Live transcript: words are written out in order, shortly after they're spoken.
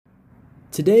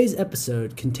Today's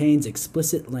episode contains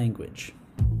explicit language.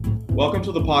 Welcome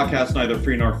to the podcast Neither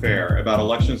Free Nor Fair about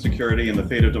election security and the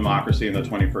fate of democracy in the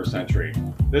 21st century.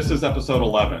 This is episode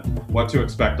 11, What to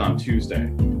Expect on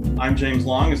Tuesday. I'm James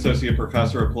Long, Associate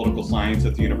Professor of Political Science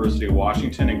at the University of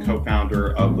Washington and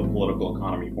co-founder of the Political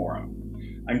Economy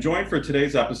Forum. I'm joined for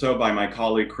today's episode by my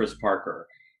colleague Chris Parker.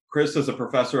 Chris is a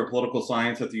professor of political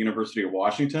science at the University of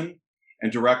Washington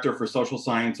and director for social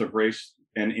science of race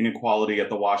and inequality at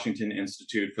the Washington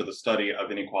Institute for the Study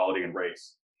of Inequality and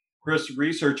Race. Chris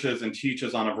researches and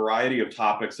teaches on a variety of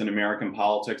topics in American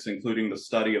politics, including the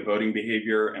study of voting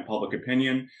behavior and public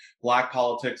opinion, Black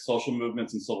politics, social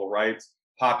movements and civil rights,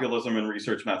 populism, and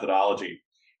research methodology.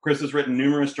 Chris has written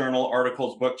numerous journal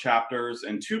articles, book chapters,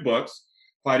 and 2 books,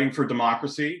 Fighting for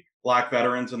Democracy, Black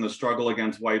Veterans and the Struggle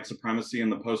Against White Supremacy in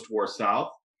the Post-War South,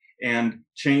 and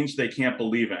Change They Can't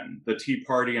Believe In, The Tea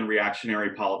Party and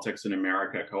Reactionary Politics in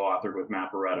America, co-authored with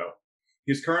Matt Barreto.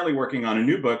 He's currently working on a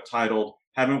new book titled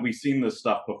Haven't We Seen This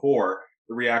Stuff Before?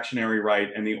 The Reactionary Right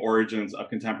and the Origins of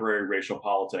Contemporary Racial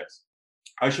Politics.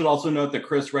 I should also note that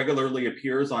Chris regularly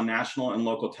appears on national and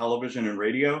local television and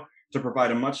radio to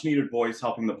provide a much-needed voice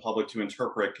helping the public to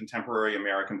interpret contemporary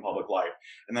American public life.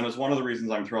 And that is one of the reasons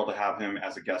I'm thrilled to have him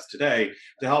as a guest today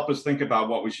to help us think about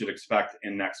what we should expect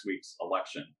in next week's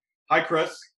election. Hi,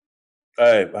 Chris.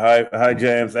 Hey, hi,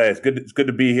 James. Hey, it's good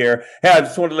to be here. Hey, I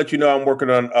just wanted to let you know I'm working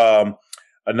on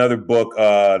another book.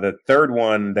 The third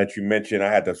one that you mentioned, I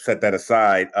had to set that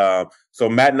aside. So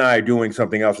Matt and I are doing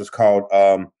something else. It's called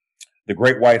The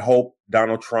Great White Hope: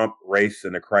 Donald Trump, Race,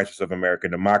 and the Crisis of American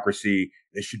Democracy.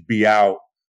 It should be out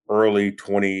early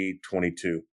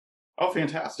 2022. Oh,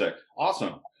 fantastic.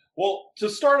 Awesome. Well, to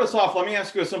start us off, let me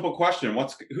ask you a simple question.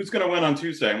 Who's going to win on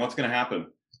Tuesday and what's going to happen?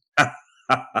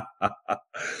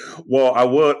 Well, I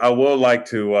would like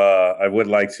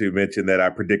to mention that I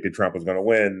predicted Trump was going to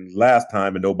win last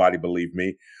time and nobody believed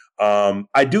me.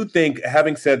 I do think,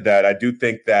 having said that, I do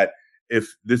think that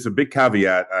if there's a big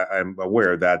caveat, I'm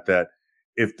aware of that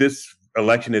if this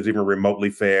election is even remotely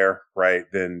fair, right,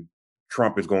 then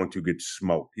Trump is going to get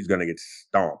smoked. He's going to get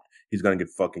stomped. He's going to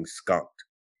get fucking skunked.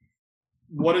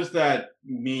 What does that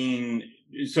mean?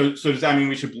 So does that mean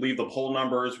we should believe the poll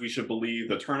numbers? We should believe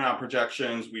the turnout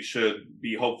projections? We should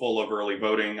be hopeful of early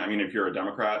voting? I mean, if you're a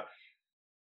Democrat?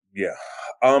 Yeah.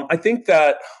 I think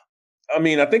the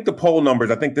poll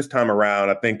numbers, I think this time around,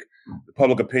 I think the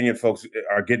public opinion folks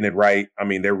are getting it right. I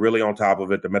mean, they're really on top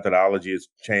of it. The methodology has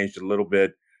changed a little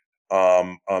bit,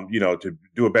 to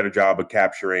do a better job of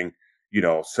capturing,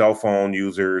 cell phone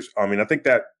users. I mean, I think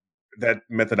that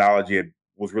methodology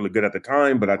was really good at the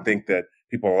time, but I think that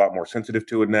people are a lot more sensitive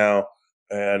to it now.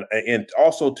 And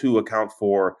also to account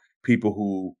for people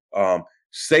who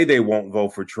say they won't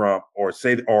vote for Trump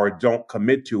or don't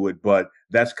commit to it, but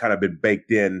that's kind of been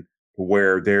baked in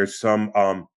where there's some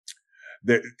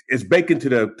it's baked into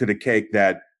the cake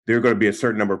that there are going to be a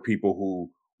certain number of people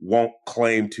who won't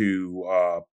claim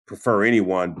to prefer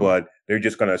anyone, but they're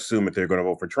just going to assume that they're going to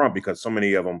vote for Trump because so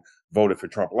many of them voted for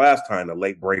Trump last time, the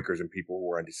late breakers and people who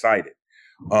were undecided.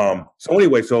 So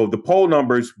the poll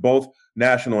numbers, both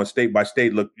national and state by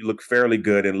state, look fairly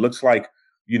good, and looks like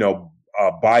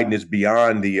Biden is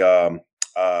beyond the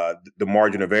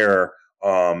margin of error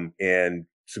in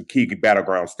some key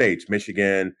battleground states: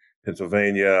 Michigan,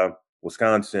 Pennsylvania,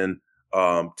 Wisconsin.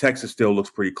 Texas still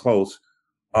looks pretty close,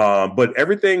 but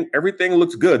everything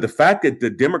looks good. The fact that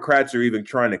the Democrats are even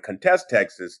trying to contest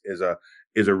Texas is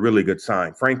a really good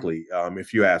sign, frankly,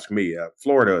 if you ask me.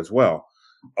 Florida as well.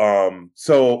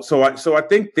 So I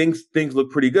think things look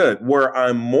pretty good. Where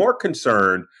I'm more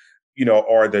concerned,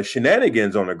 are the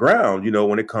shenanigans on the ground,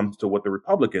 when it comes to what the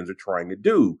Republicans are trying to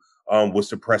do, with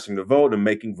suppressing the vote and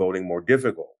making voting more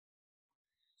difficult.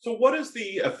 So what is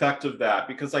the effect of that?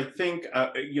 Because I think,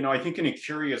 I think in a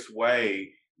curious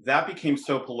way, that became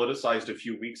so politicized a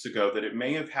few weeks ago that it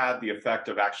may have had the effect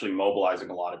of actually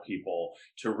mobilizing a lot of people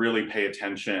to really pay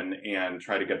attention and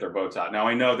try to get their votes out. Now,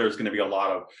 I know there's going to be a lot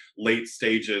of late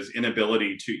stages,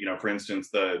 inability to, for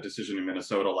instance, the decision in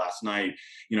Minnesota last night,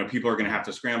 people are going to have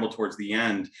to scramble towards the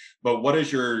end. But what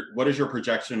is your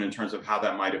projection in terms of how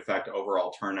that might affect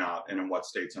overall turnout and in what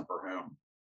states and for whom?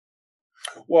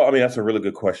 Well, I mean, that's a really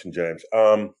good question, James.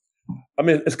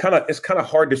 It's kind of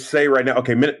hard to say right now.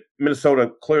 Okay,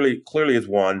 Minnesota clearly is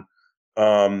one.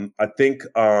 I think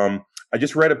I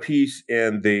just read a piece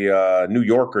in the New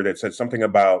Yorker that said something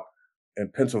about in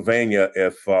Pennsylvania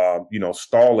if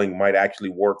stalling might actually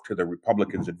work to the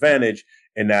Republicans' advantage,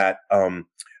 and that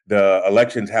the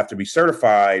elections have to be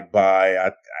certified by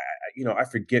I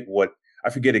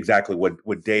forget exactly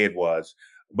what day it was,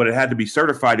 but it had to be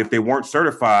certified. If they weren't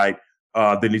certified,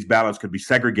 then these ballots could be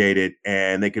segregated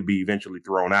and they could be eventually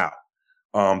thrown out.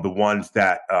 The ones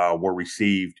that were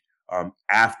received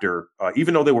after,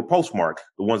 even though they were postmarked,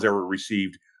 the ones that were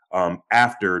received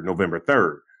after November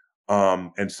 3rd.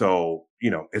 And so,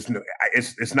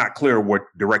 it's not clear what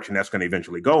direction that's going to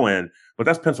eventually go in, but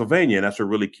that's Pennsylvania, and that's a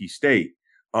really key state.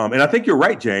 And I think you're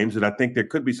right, James, and I think there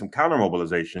could be some counter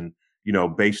mobilization,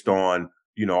 based on,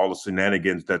 all the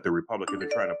shenanigans that the Republicans are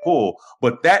trying to pull.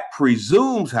 But that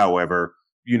presumes, however,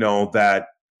 that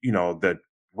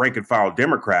rank and file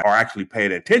Democrats are actually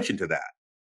paying attention to that.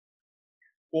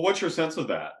 Well, what's your sense of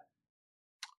that?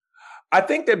 I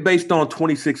think that based on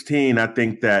 2016, I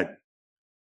think that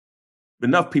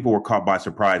enough people were caught by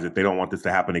surprise that they don't want this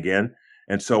to happen again.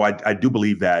 And so I do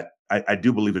believe that I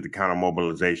do believe that the counter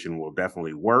mobilization will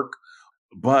definitely work.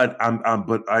 But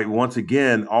once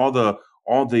again, all the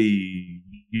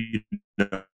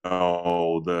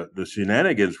the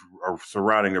shenanigans are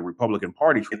surrounding the Republican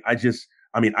Party. I just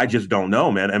don't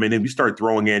know, man. I mean, if you start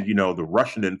throwing in, the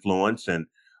Russian influence and,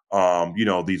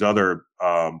 these other,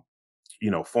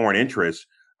 foreign interests,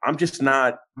 I'm just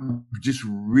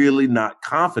really not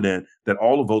confident that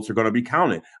all the votes are going to be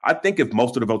counted. I think if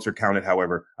most of the votes are counted,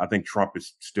 however, I think Trump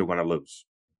is still going to lose.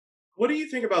 What do you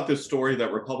think about this story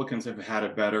that Republicans have had a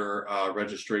better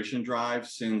registration drive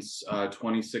since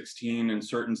 2016 in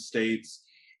certain states,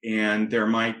 and there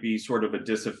might be sort of a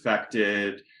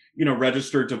disaffected,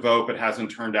 registered to vote but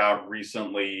hasn't turned out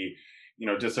recently,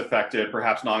 disaffected,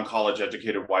 perhaps non-college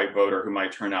educated white voter who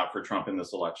might turn out for Trump in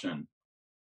this election?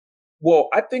 Well,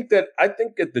 I think that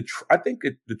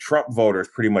the Trump voter is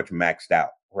pretty much maxed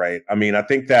out, right? I mean, I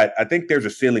think there's a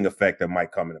ceiling effect that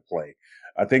might come into play.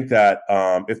 I think that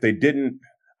if they didn't,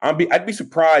 I'd be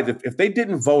surprised if they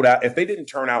didn't vote out, if they didn't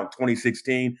turn out in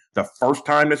 2016, the first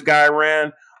time this guy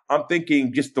ran. I'm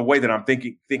thinking, just the way that I'm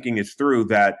thinking is through,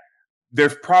 that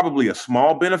there's probably a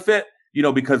small benefit,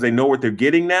 because they know what they're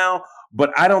getting now.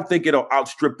 But I don't think it'll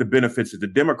outstrip the benefits that the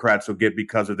Democrats will get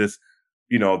because of this,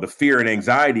 the fear and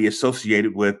anxiety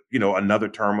associated with, another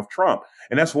term of Trump.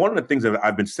 And that's one of the things that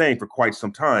I've been saying for quite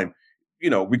some time,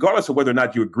 regardless of whether or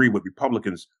not you agree with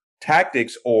Republicans'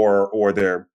 tactics or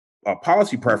their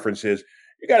policy preferences,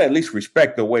 you got to at least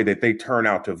respect the way that they turn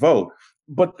out to vote.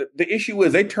 But the issue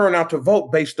is they turn out to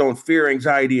vote based on fear,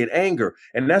 anxiety, and anger.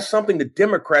 And that's something that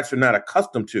Democrats are not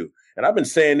accustomed to. And I've been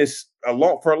saying this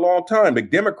for a long time. The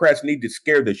Democrats need to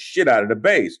scare the shit out of the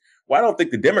base. Well, I don't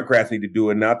think the Democrats need to do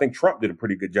it now. I think Trump did a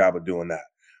pretty good job of doing that.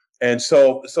 And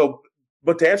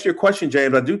but to answer your question,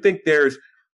 James, I do think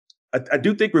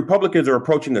Republicans are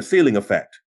approaching a ceiling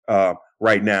effect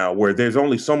right now, where there's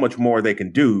only so much more they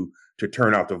can do to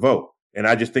turn out to vote. And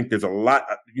I just think there's a lot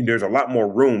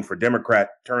more room for Democrat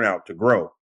turnout to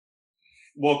grow.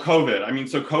 Well, COVID.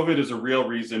 So COVID is a real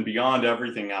reason beyond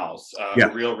everything else, a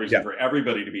real reason for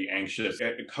everybody to be anxious.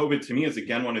 COVID, to me, is,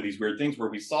 again, one of these weird things where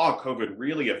we saw COVID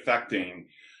really affecting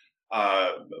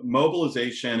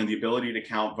mobilization and the ability to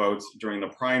count votes during the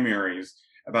primaries.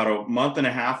 About a month and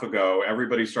a half ago,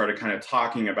 everybody started kind of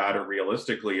talking about it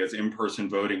realistically as in-person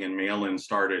voting and mail-in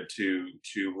started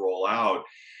to roll out.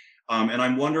 And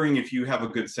I'm wondering if you have a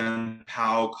good sense of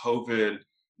how COVID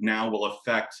now will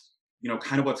affect,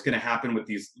 kind of what's going to happen with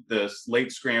this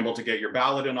late scramble to get your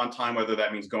ballot in on time, whether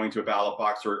that means going to a ballot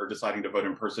box or deciding to vote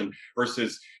in person,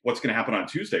 versus what's going to happen on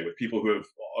Tuesday with people who have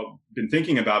been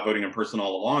thinking about voting in person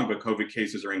all along, but COVID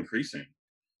cases are increasing.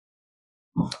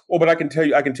 Well, but I can tell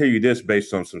you this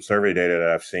based on some survey data that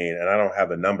I've seen, and I don't have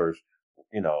the numbers,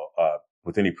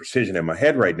 with any precision in my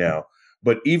head right now.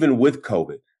 But even with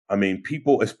COVID,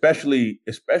 people, especially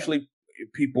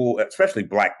people, especially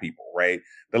Black people, right?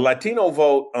 The Latino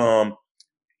vote,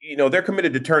 they're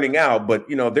committed to turning out, but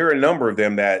there are a number of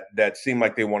them that seem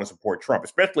like they want to support Trump,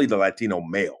 especially the Latino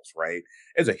males, right?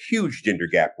 There's a huge gender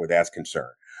gap where that's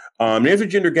concerned. There's a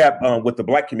gender gap with the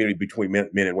Black community between men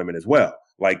and women as well.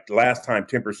 Like last time,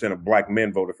 10% of Black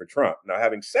men voted for Trump. Now,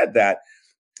 having said that,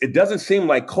 it doesn't seem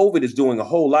like COVID is doing a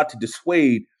whole lot to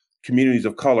dissuade communities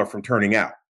of color from turning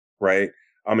out, right?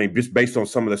 Just based on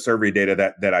some of the survey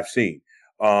data that I've seen.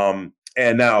 And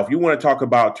now, if you want to talk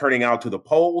about turning out to the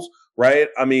polls, right?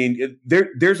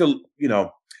 There's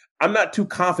I'm not too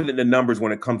confident in the numbers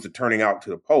when it comes to turning out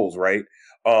to the polls, right?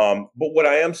 But what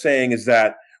I am saying is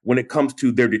that when it comes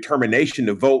to their determination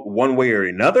to vote one way or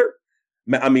another,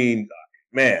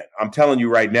 man, I'm telling you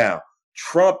right now,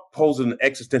 Trump poses an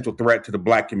existential threat to the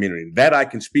Black community. That I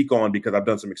can speak on because I've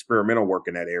done some experimental work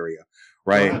in that area,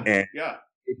 right? And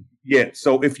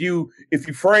so if you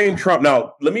frame Trump,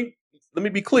 now let me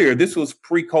be clear. This was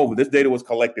pre-COVID. This data was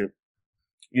collected,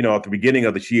 at the beginning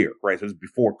of this year, right? So it was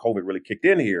before COVID really kicked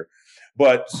in here.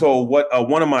 But so what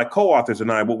one of my co-authors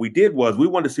and I, what we did was we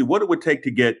wanted to see what it would take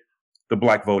to get the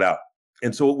black vote out.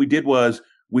 And so what we did was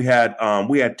we had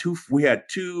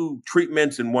two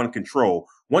treatments and one control.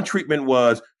 One treatment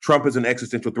was Trump is an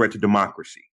existential threat to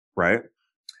democracy, right?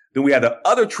 Then we had the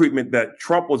other treatment that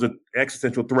Trump was an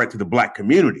existential threat to the black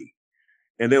community.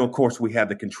 And then, of course, we had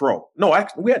the control. No,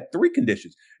 actually, we had three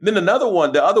conditions. And then the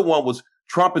other one was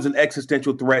Trump is an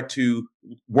existential threat to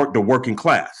the working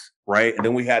class, right? And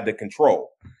then we had the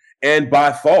control. And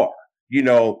by far,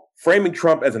 framing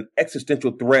Trump as an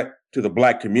existential threat to the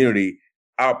black community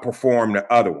outperformed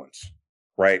the other ones,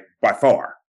 right? By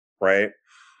far, right?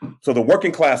 So the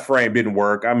working class frame didn't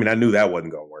work. I mean, I knew that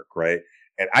wasn't going to work, right?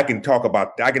 And I can talk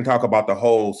about the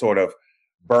whole sort of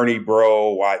Bernie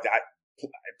bro,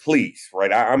 please,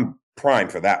 right? I'm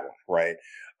primed for that one,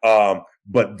 right?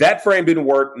 But that frame didn't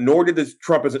work, nor did this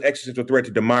Trump as an existential threat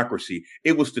to democracy.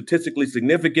 It was statistically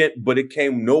significant, but it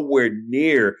came nowhere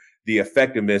near the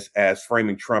effectiveness as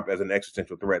framing Trump as an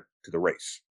existential threat to the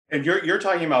race. And you're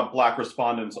talking about black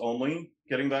respondents only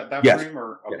getting that yes. frame,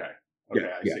 or okay,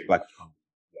 I see. Black.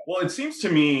 Well, it seems to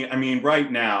me, I mean,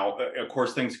 right now, of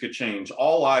course, things could change.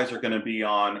 All eyes are going to be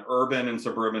on urban and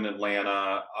suburban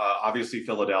Atlanta, obviously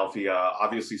Philadelphia,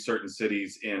 obviously certain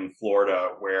cities in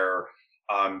Florida where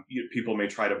people may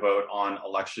try to vote on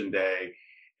election day.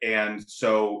 And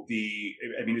so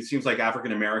it seems like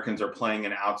African Americans are playing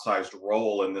an outsized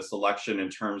role in this election in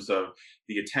terms of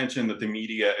the attention that the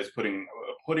media is putting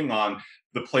on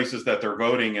the places that they're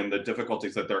voting and the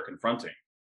difficulties that they're confronting.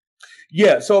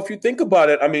 Yeah. So if you think about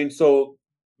it, I mean, so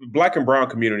black and brown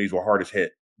communities were hardest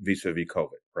hit vis-a-vis COVID,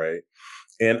 right?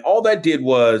 And all that did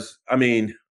was, I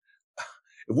mean,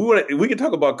 we can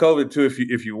talk about COVID too,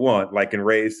 if you want, like in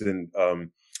race and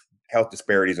health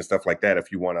disparities and stuff like that,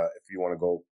 if you want to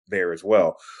go there as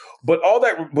well. But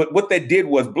what that did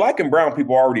was black and brown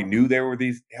people already knew there were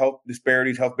these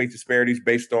health-based disparities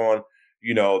based on,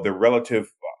 the relative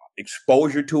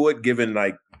exposure to it, given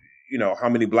how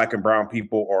many black and brown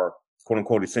people are quote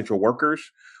unquote essential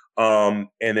workers. And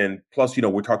then plus,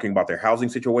 we're talking about their housing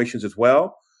situations as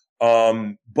well.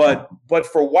 But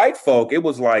for white folk, it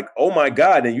was like, oh my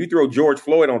God. And you throw George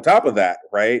Floyd on top of that,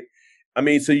 right? I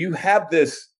mean, so you have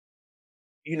this,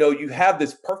 you have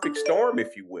this perfect storm,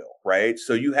 if you will, right?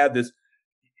 So you have this,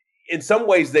 in some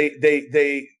ways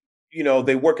they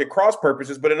work at cross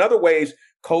purposes, but in other ways,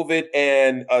 COVID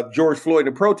and George Floyd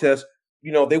and protests,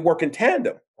 they work in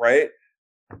tandem, right?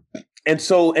 And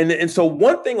so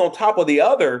one thing on top of the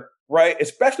other, right?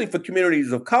 Especially for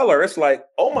communities of color, it's like,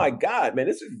 oh my God, man,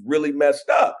 this is really messed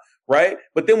up, right?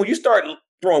 But then when you start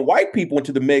throwing white people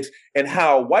into the mix and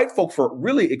how white folks were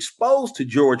really exposed to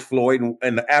George Floyd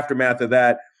and the aftermath of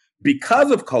that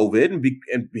because of COVID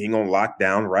and being on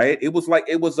lockdown, right? It was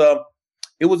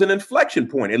an inflection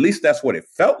point. At least that's what it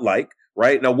felt like,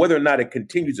 right? Now, whether or not it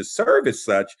continues to serve as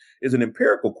such is an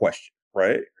empirical question,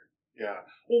 right? Yeah.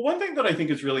 Well, one thing that I think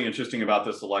is really interesting about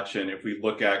this election, if we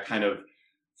look at kind of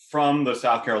from the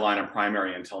South Carolina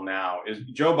primary until now, is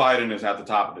Joe Biden is at the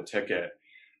top of the ticket.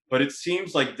 But it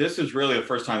seems like this is really the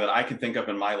first time that I can think of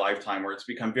in my lifetime where it's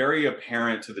become very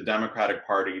apparent to the Democratic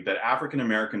Party that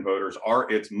African-American voters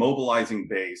are its mobilizing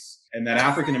base, and that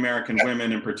African-American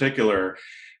women in particular,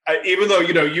 even though,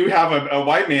 you have a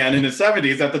white man in his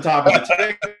 70s at the top of the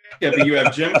ticket, but you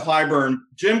have Jim Clyburn.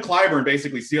 Jim Clyburn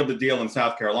basically sealed the deal in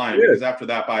South Carolina because after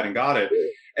that, Biden got it.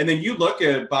 And then you look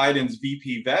at Biden's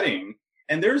VP vetting,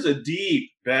 and there's a deep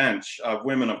bench of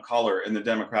women of color in the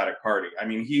Democratic Party. I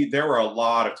mean, there were a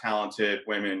lot of talented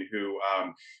women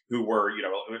who were,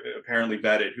 apparently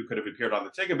vetted, who could have appeared on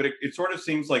the ticket. But it sort of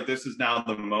seems like this is now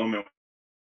the moment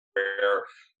where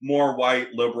more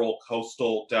white, liberal,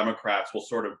 coastal Democrats will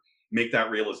sort of make that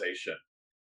realization.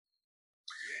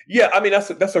 Yeah, I mean,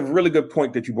 that's a really good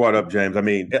point that you brought up, James. I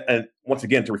mean, and once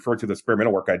again, to refer to the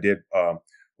experimental work I did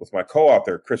with my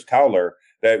co-author, Chris Towler,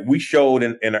 that we showed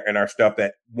in our stuff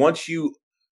that once you,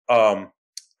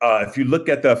 if you look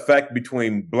at the effect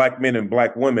between black men and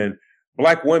black women,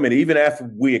 even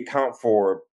after we account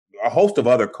for a host of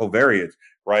other covariates,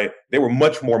 right, they were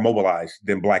much more mobilized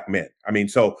than black men.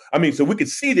 So we could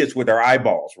see this with our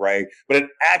eyeballs, right? But it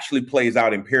actually plays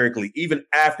out empirically, even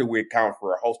after we account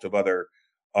for a host of other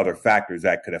factors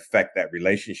that could affect that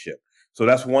relationship. So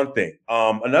that's one thing.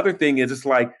 Another thing is it's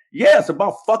like, yeah, it's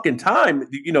about fucking time,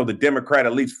 the Democrat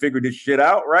at least figured this shit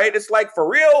out, right? It's like, for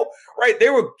real, right? They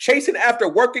were chasing after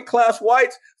working class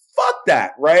whites. Fuck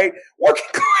that, right? Working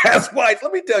class whites.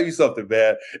 Let me tell you something,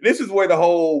 man. This is where the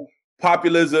whole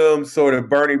populism, sort of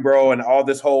Bernie bro, and all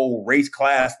this whole race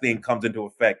class thing comes into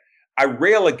effect. I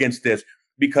rail against this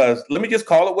because let me just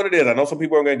call it what it is. I know some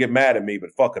people are going to get mad at me,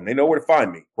 but fuck them. They know where to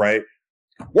find me, right?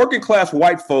 working class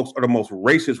white folks are the most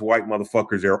racist white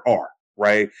motherfuckers there are,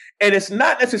 right? And it's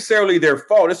not necessarily their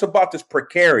fault. It's about this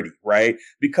precarity, right?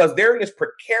 Because they're in this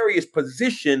precarious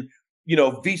position,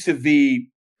 vis-a-vis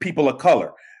people of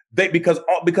color. Because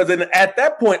at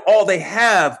that point, all they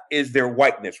have is their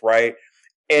whiteness, right?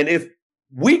 And if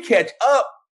we catch up,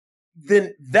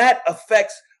 then that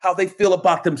affects how they feel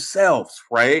about themselves,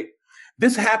 right?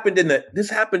 This happened in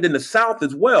the South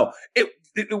as well. It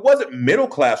wasn't middle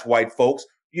class white folks,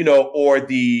 or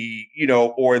the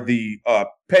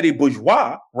petty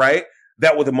bourgeois, right?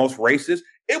 That were the most racist.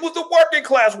 It was the working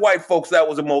class white folks that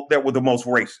were the most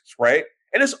racist, right?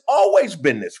 And it's always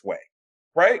been this way,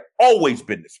 right? Always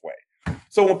been this way.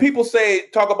 So when people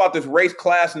talk about this race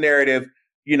class narrative,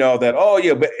 that, oh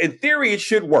yeah, but in theory it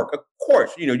should work. Of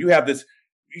course, you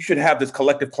should have this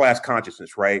collective class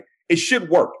consciousness, right? It should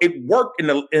work. It worked in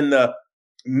the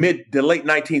mid to late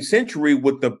 19th century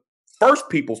with the first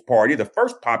People's Party, the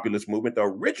first populist movement, the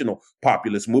original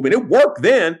populist movement. It worked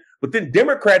then, but then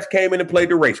Democrats came in and played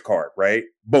the race card, right?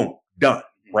 Boom, done,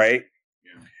 right?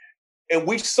 Yeah. And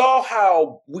we saw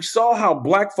how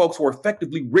Black folks were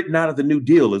effectively written out of the New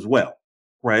Deal as well,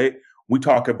 right? We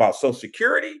talk about Social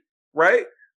Security, right?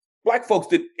 Black folks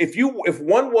did. If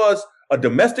one was a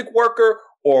domestic worker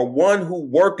or one who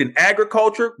worked in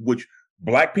agriculture, which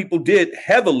Black people did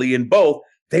heavily in both,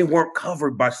 they weren't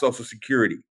covered by Social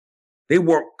Security. They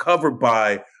weren't covered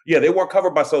by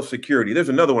Social Security. There's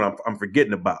another one I'm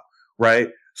forgetting about, right?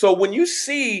 So when you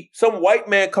see some white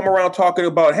man come around talking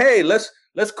about, hey, let's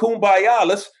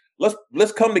kumbaya,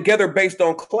 let's come together based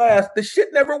on class, this shit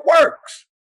never works.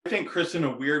 I think, Chris, in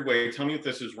a weird way, tell me if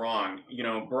this is wrong.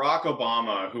 Barack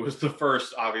Obama, who was the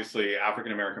first, obviously,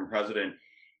 African-American president,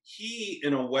 he,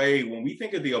 in a way, when we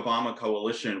think of the Obama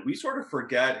coalition, we sort of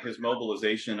forget his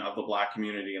mobilization of the Black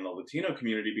community and the Latino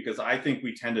community, because I think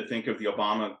we tend to think of the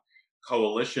Obama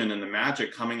coalition and the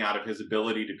magic coming out of his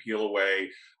ability to peel away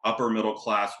upper middle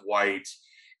class white,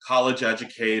 college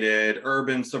educated,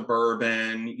 urban,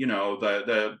 suburban,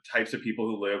 the types of people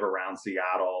who live around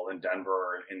Seattle and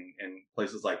Denver and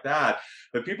places like that.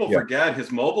 But people forget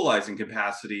his mobilizing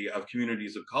capacity of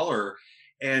communities of color.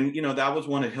 And, that was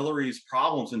one of Hillary's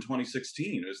problems in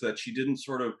 2016, is that she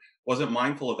wasn't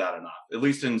mindful of that enough, at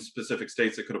least in specific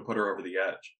states that could have put her over the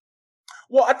edge.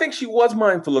 Well, I think she was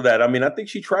mindful of that. I mean, I think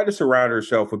she tried to surround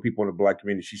herself with people in the Black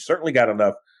community. She certainly got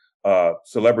enough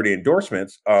celebrity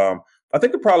endorsements. I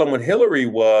think the problem with Hillary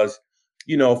was,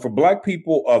 for Black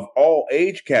people of all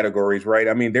age categories, right?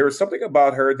 I mean, there was something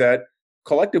about her that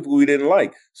collectively we didn't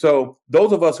like. So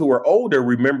those of us who are older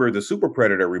remember the super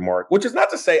predator remark, which is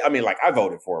not to say, I mean, like I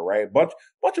voted for her, right? A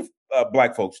bunch of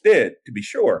Black folks did, to be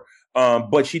sure.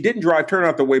 But she didn't drive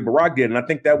turnout the way Barack did. And I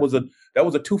think that was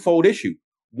a twofold issue.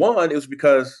 One, it was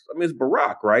because, it's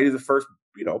Barack, right? He's the first,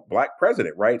 Black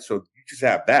president, right? So you just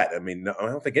have that. I mean, I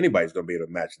don't think anybody's going to be able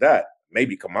to match that.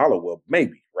 Maybe Kamala will,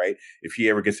 maybe, right? If she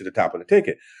ever gets to the top of the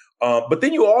ticket. But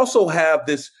then you also have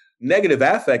this negative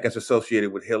affect that's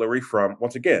associated with Hillary from,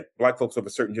 once again, Black folks of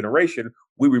a certain generation.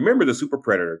 We remember the super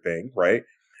predator thing, right?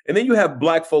 And then you have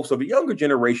Black folks of a younger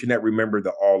generation that remember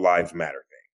the all lives matter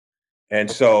thing.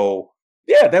 And so,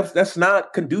 that's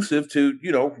not conducive to,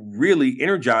 really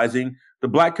energizing the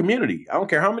Black community. I don't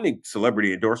care how many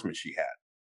celebrity endorsements she had.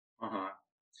 Uh-huh.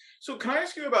 So can I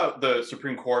ask you about the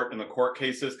Supreme Court and the court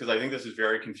cases? Because I think this is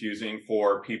very confusing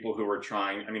for people who are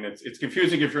trying. I mean, it's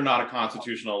confusing if you're not a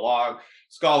constitutional law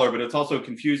scholar, but it's also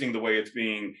confusing the way it's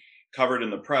being covered in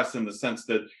the press, in the sense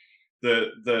that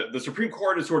the Supreme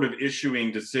Court is sort of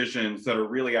issuing decisions that are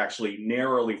really actually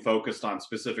narrowly focused on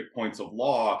specific points of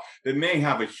law that may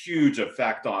have a huge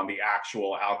effect on the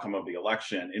actual outcome of the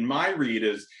election. In my read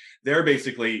is they're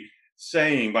basically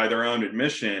saying, by their own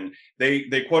admission,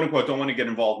 they quote unquote don't want to get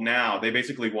involved now. They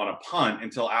basically want to punt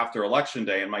until after election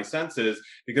day. And my sense is,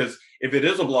 because if it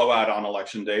is a blowout on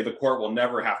election day, the court will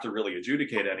never have to really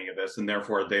adjudicate any of this, and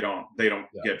therefore they don't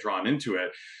get drawn into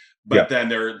it. But then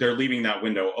they're leaving that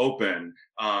window open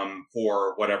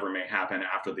for whatever may happen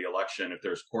after the election if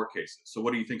there's court cases. So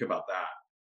what do you think about that?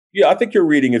 Yeah, I think your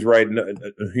reading is right.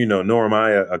 Nor am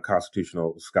I a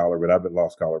constitutional scholar, but I've been law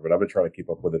scholar, but I've been trying to keep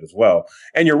up with it as well.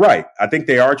 And you're right. I think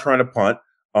they are trying to punt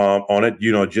on it,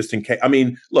 just in case. I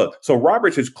mean, look, so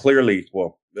Roberts is clearly,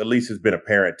 well, at least has been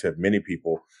apparent to many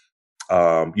people,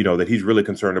 that he's really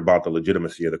concerned about the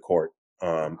legitimacy of the court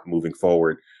moving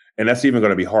forward. And that's even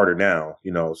going to be harder now,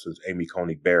 since Amy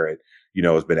Coney Barrett,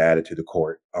 has been added to the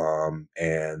court.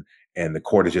 And the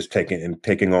court is just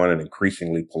taking on an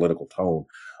increasingly political tone.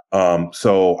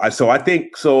 So I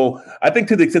think to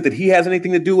the extent that he has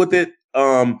anything to do with it,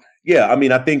 Yeah, I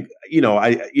mean, I think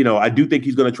I do think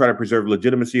he's going to try to preserve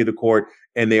legitimacy of the court,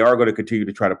 and they are going to continue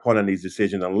to try to punt on these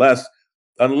decisions unless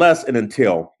and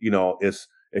until it's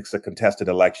a contested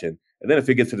election, and then if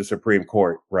it gets to the Supreme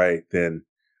Court, right, then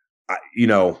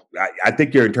I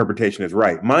think your interpretation is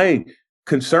right. My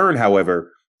concern,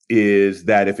 however, is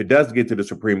that if it does get to the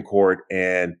Supreme Court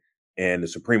and the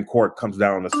Supreme Court comes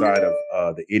down on the side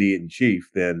of the idiot in chief,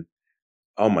 then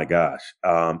oh my gosh,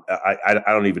 I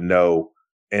don't even know.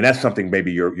 And that's something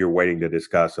maybe you're waiting to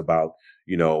discuss about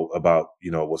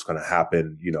what's going to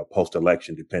happen post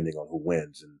election depending on who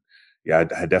wins. And yeah,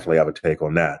 I definitely have a take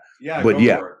on that. Yeah, but go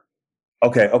yeah, for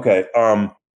okay.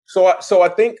 So I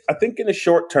think in the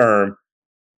short term,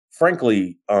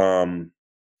 frankly,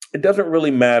 it doesn't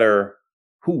really matter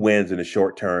who wins in the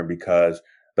short term because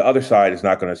the other side is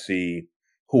not going to see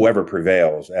whoever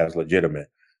prevails as legitimate.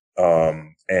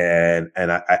 And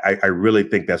I really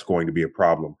think that's going to be a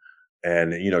problem.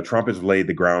 And Trump has laid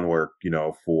the groundwork,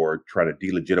 for trying to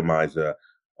delegitimize the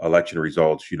election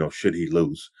results, should he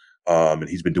lose. And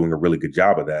he's been doing a really good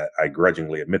job of that. I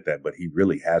grudgingly admit that, but he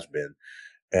really has been.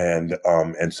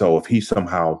 And so if he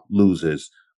somehow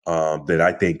loses, then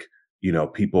I think,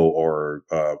 people or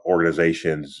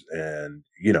organizations and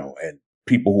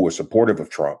people who are supportive of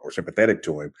Trump or sympathetic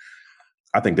to him,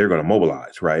 I think they're going to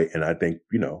mobilize, right? And I think,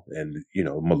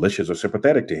 militias are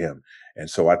sympathetic to him. And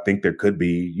so I think there could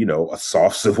be, a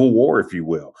soft civil war, if you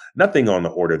will. Nothing on the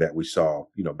order that we saw,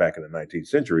 back in the 19th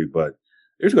century, but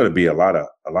there's going to be a lot of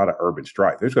urban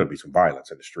strife. There's going to be some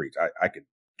violence in the streets. I can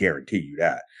guarantee you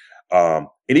that. And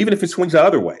even if it swings the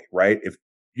other way, right?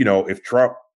 If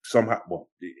Trump somehow, well,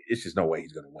 it's just no way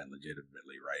he's going to win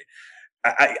legitimately, right?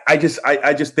 I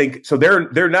just think so. There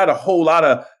are not a whole lot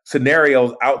of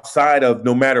scenarios outside of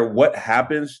no matter what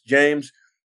happens, James,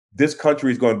 this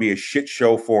country is going to be a shit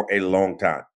show for a long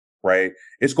time, right?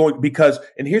 It's going because,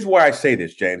 and here's why I say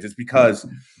this, James, it's because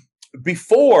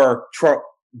before Trump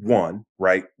won,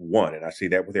 and I say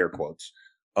that with air quotes,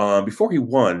 before he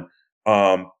won,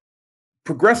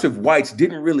 progressive whites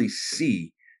didn't really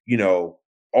see,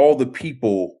 all the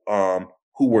people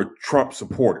who were Trump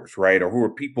supporters, right? Or who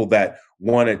were people that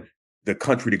wanted the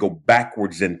country to go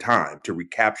backwards in time to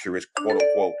recapture its quote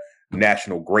unquote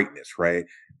national greatness, right?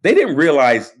 They didn't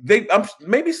realize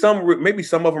maybe some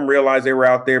of them realized they were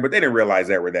out there, but they didn't realize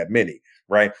there were that many,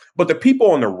 right? But the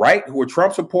people on the right who were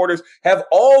Trump supporters have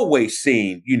always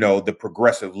seen, the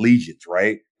progressive legions,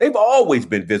 right? They've always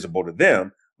been visible to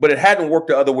them, but it hadn't worked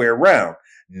the other way around.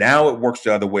 Now it works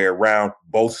the other way around.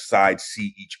 Both sides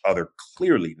see each other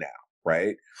clearly now,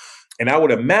 right? And I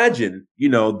would imagine,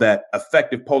 that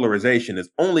effective polarization is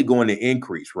only going to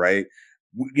increase, right?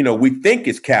 We think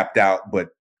it's capped out, but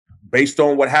based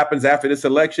on what happens after this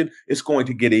election, it's going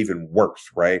to get even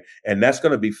worse, right? And that's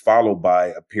going to be followed by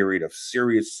a period of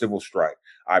serious civil strife.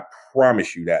 I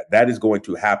promise you that is going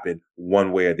to happen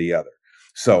one way or the other.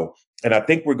 So, and I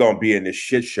think we're going to be in this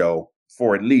shit show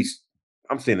for at least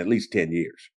 10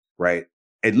 years, right?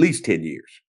 At least 10 years.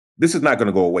 This is not going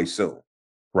to go away soon,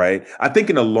 right? I think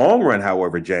in the long run,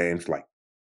 however, James, like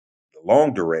the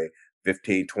long durée,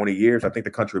 15, 20 years, I think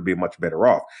the country would be much better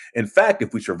off. In fact,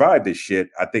 if we survive this shit,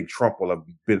 I think Trump will have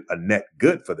been a net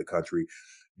good for the country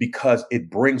because it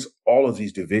brings all of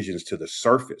these divisions to the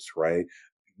surface, right?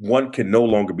 One can no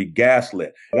longer be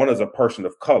gaslit. One is a person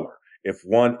of color. If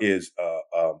one is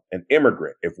an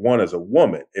immigrant, if one is a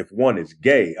woman, if one is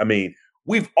gay, I mean,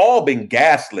 we've all been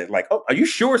gaslit. Like, oh, are you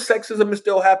sure sexism is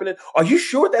still happening? Are you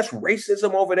sure that's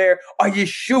racism over there? Are you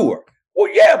sure? Well,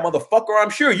 yeah, motherfucker, I'm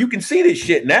sure. You can see this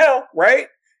shit now, right?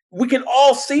 We can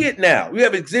all see it now. We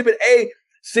have Exhibit A,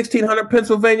 1600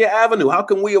 Pennsylvania Avenue. How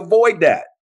can we avoid that?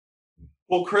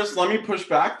 Well, Chris, let me push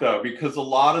back, though, because a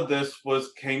lot of this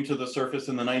came to the surface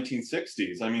in the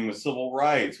 1960s. I mean, with civil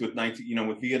rights, with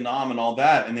Vietnam and all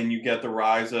that. And then you get the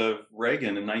rise of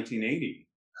Reagan in 1980.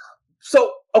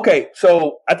 So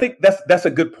I think that's a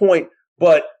good point.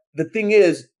 But the thing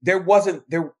is, there wasn't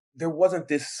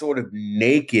this sort of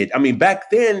naked. I mean, back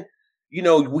then,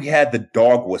 we had the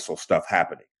dog whistle stuff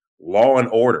happening, law and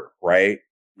order, right?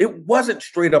 It wasn't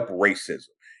straight up racism.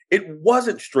 It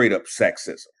wasn't straight up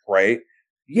sexism, right?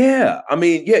 Yeah. I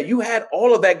mean, yeah, you had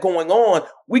all of that going on.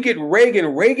 We get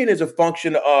Reagan. Reagan is a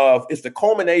function of, it's the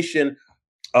culmination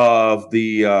of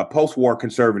the post-war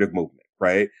conservative movement,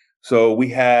 right? So we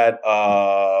had,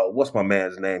 what's my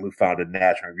man's name who founded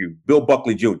National Review? Bill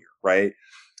Buckley Jr., right?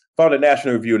 Founded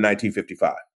National Review in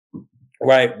 1955,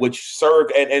 right? Which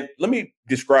served, and let me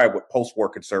describe what post-war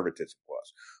conservatism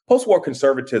was. Post-war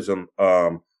conservatism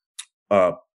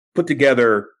put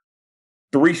together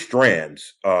three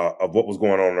strands of what was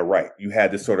going on the right. You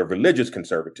had this sort of religious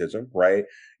conservatism, right?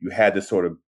 You had this sort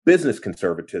of business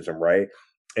conservatism, right?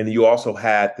 And you also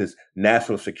had this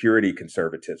national security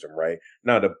conservatism, right?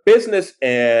 Now, the business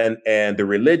and the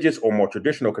religious or more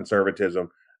traditional conservatism,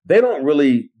 they don't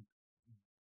really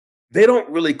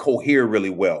cohere really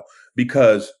well,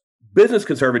 because business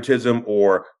conservatism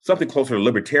or something closer to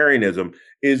libertarianism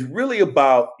is really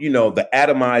about, the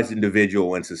atomized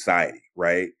individual in society,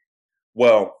 right?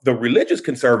 Well, the religious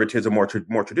conservatism or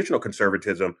more traditional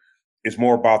conservatism is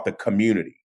more about the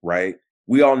community, right?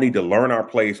 We all need to learn our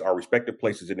place, our respective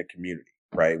places in the community,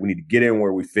 right? We need to get in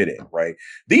where we fit in, right?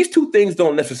 These two things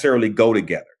don't necessarily go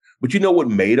together. But you know what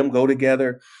made them go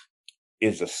together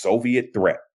is the Soviet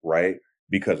threat, right?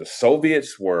 Because the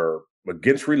Soviets were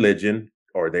against religion,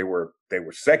 or they were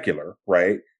secular,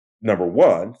 right? Number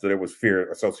one, so there was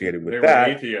fear associated with that.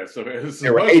 They were atheists. So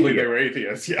supposedly they were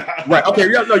atheists. Yeah. Right.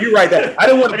 Okay. Yeah. No, you're right. That I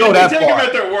didn't want to go that far. Take them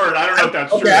at their word. I don't know if that's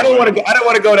true. Okay. I don't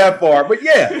want to go that far. But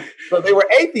yeah. So they were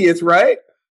atheists, right?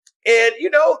 And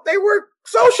they were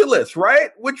socialists,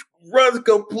 right? Which runs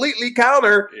completely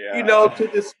counter, to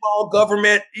this small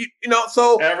government.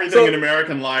 So everything in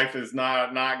American life is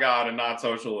not God and not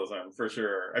socialism, for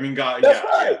sure. I mean, God. That's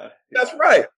right. Yeah. That's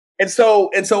right. And so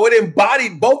it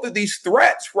embodied both of these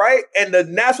threats, right? And the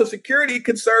national security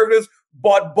conservatives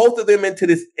brought both of them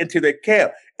into their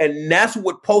camp. And that's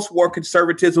what post-war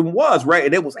conservatism was, right?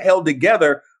 And it was held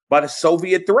together by the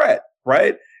Soviet threat,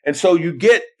 right? And so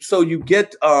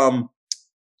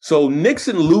so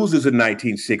Nixon loses in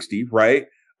 1960, right?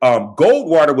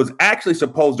 Goldwater was actually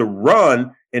supposed to run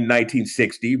in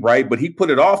 1960, right? But he put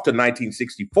it off to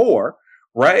 1964,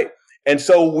 right? And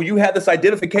so you had this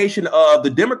identification of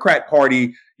the Democrat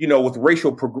Party, with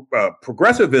racial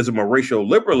progressivism or racial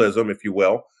liberalism, if you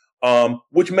will,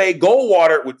 which made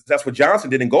Goldwater, that's what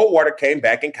Johnson did. And Goldwater came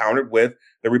back and countered with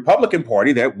the Republican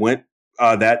Party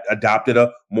that adopted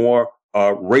a more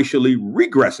racially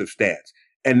regressive stance.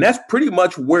 And that's pretty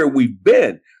much where we've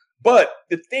been. But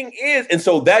the thing is, and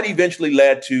so that eventually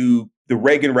led to the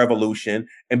Reagan Revolution.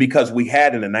 And because we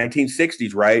had in the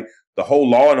 1960s, right, the whole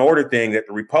law and order thing that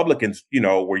the Republicans,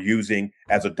 were using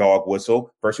as a dog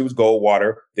whistle. First it was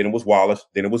Goldwater, then it was Wallace,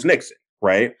 then it was Nixon,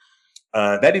 right?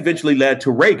 That eventually led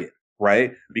to Reagan,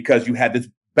 right? Because you had this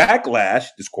backlash,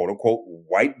 this quote unquote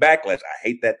white backlash. I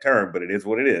hate that term, but it is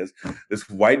what it is. This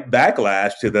white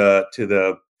backlash to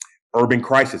the urban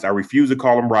crisis. I refuse to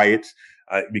call them riots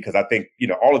because I think,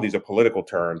 all of these are political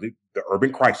terms. The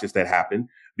urban crisis that happened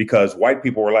because white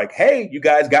people were like, hey, you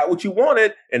guys got what you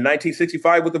wanted in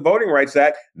 1965 with the Voting Rights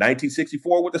Act,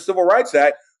 1964 with the Civil Rights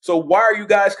Act. So why are you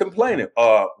guys complaining?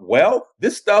 Well,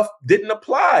 this stuff didn't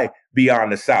apply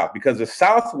beyond the South because the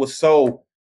South was so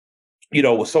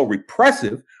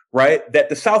repressive, right, that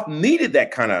the South needed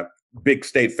that kind of big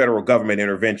state federal government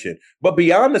intervention. But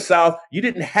beyond the South, you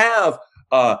didn't have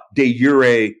de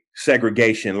jure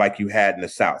segregation like you had in the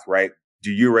South, right?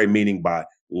 De jure meaning by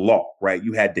law, right?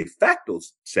 You had de facto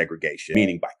segregation,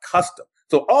 meaning by custom.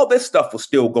 So all this stuff was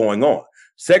still going on.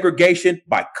 Segregation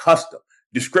by custom,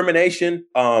 discrimination,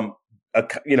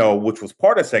 which was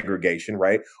part of segregation,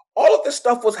 right? All of this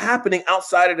stuff was happening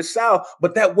outside of the South,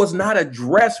 but that was not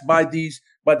addressed by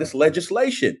this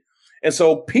legislation. And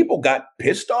so people got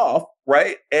pissed off,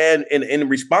 right? And in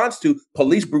response to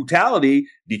police brutality,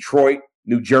 Detroit,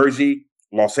 New Jersey,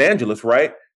 Los Angeles,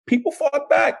 right? People fought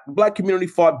back. The Black community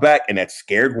fought back, and that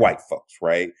scared white folks,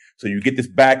 right? So you get this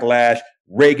backlash.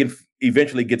 Reagan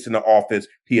eventually gets into office.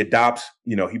 He adopts,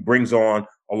 he brings on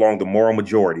along the moral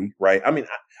majority, right? I mean,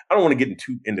 I don't want to get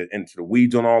into the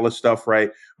weeds on all this stuff,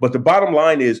 right? But the bottom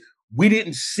line is we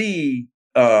didn't see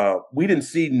then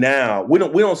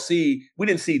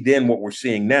what we're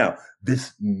seeing now.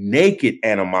 This naked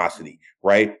animosity,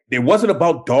 right? It wasn't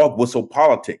about dog whistle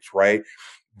politics, right?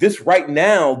 This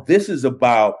is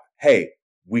about, hey,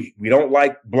 we don't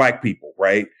like Black people,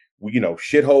 right? We,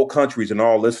 shithole countries and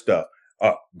all this stuff,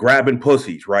 grabbing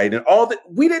pussies, right? And all that.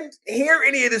 We didn't hear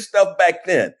any of this stuff back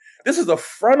then. This is a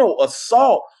frontal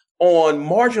assault on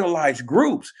marginalized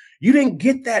groups. You didn't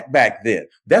get that back then.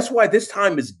 That's why this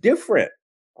time is different,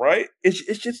 right? It's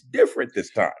just different this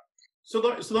time. So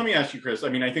let me ask you, Chris. I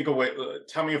mean, I think a way,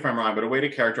 tell me if I'm wrong, but a way to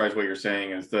characterize what you're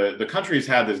saying is the country's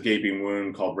had this gaping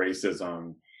wound called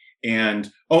racism.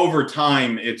 And over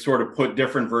time, it sort of put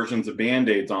different versions of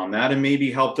Band-Aids on that and maybe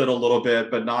helped it a little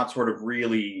bit, but not sort of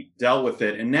really dealt with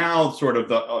it. And now sort of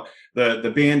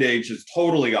the Band-Aid is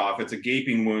totally off. It's a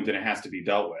gaping wound and it has to be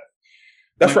dealt with.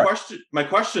 That's right. My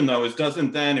question, though, is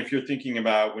doesn't then, if you're thinking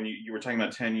about when you were talking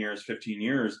about 10 years, 15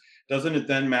 years, doesn't it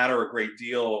then matter a great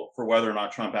deal for whether or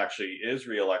not Trump actually is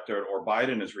reelected or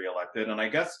Biden is reelected? And I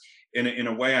guess in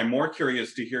a way, I'm more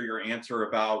curious to hear your answer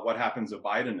about what happens if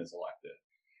Biden is elected,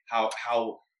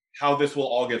 how this will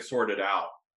all get sorted out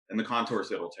and the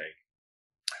contours it'll take.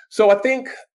 So I think,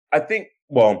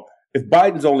 well, if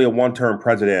Biden's only a one-term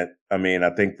president, I mean, I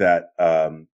think that,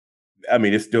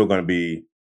 it's still going to be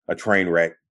a train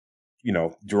wreck,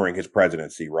 during his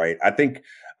presidency, right? I think,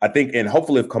 and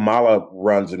hopefully if Kamala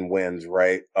runs and wins,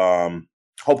 right?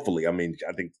 Hopefully,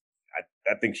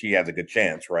 I think she has a good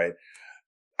chance, right?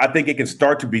 I think it can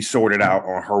start to be sorted out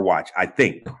on her watch. I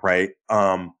think, right?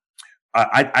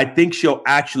 I think she'll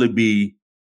actually be,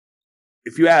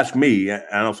 if you ask me, I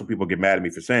know some people get mad at me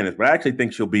for saying this, but I actually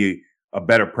think she'll be a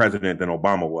better president than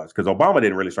Obama was, because Obama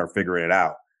didn't really start figuring it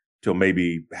out till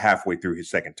maybe halfway through his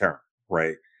second term,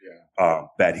 right? Yeah.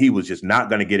 That he was just not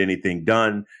going to get anything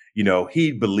done.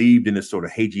 He believed in this sort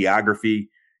of hagiography,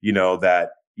 that,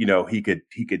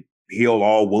 he could heal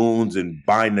all wounds and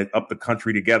bind up the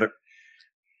country together.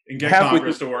 And get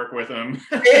Congress to work with him.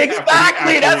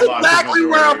 Exactly. That's exactly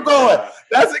where I'm going.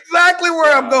 That's exactly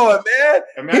where I'm going,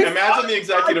 man. Imagine the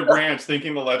executive branch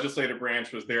thinking the legislative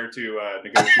branch was there to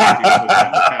negotiate deals with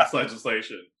them to pass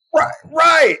legislation.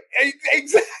 Right.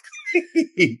 Exactly.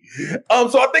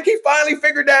 So I think he finally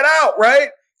figured that out, right?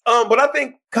 But I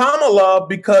think Kamala,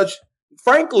 because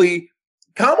frankly,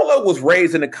 Kamala was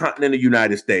raised in the continental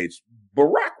United States.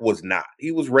 Barack was not.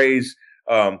 He was raised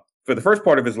for the first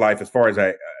part of his life, as far as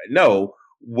I know,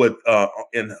 with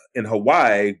in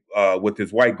Hawaii with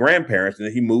his white grandparents, and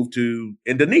then he moved to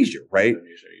Indonesia, right?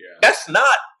 Indonesia, yeah. That's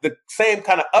not the same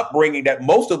kind of upbringing that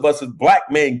most of us as black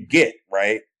men get,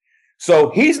 right? So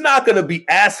he's not going to be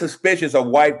as suspicious of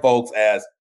white folks as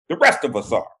the rest of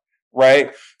us are,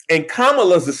 right? And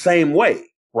Kamala's the same way,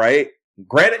 right?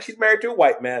 Granted, she's married to a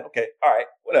white man. Okay, all right,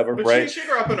 whatever, but right? She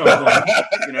grew up in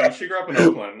Oakland. She grew up in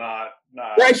Oakland, not.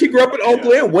 Right, she grew up in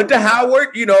Oakland, went to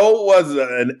Howard, was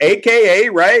an AKA,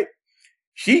 right?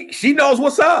 She knows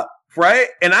what's up, right?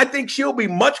 And I think she'll be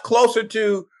much closer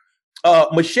to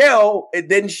Michelle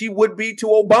than she would be to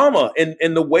Obama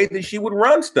in the way that she would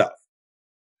run stuff.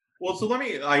 Well, so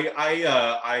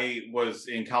I was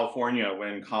in California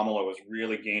when Kamala was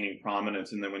really gaining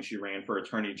prominence, and then when she ran for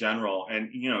attorney general.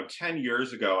 And, 10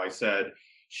 years ago, I said,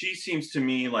 she seems to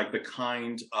me like the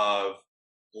kind of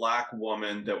Black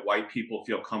woman that white people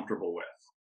feel comfortable with.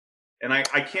 And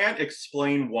I can't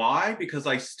explain why, because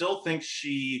I still think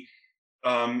she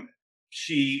has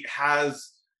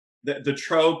the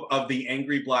trope of the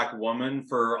angry Black woman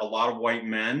for a lot of white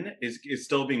men is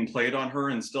still being played on her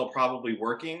and still probably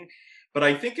working. But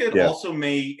I think it also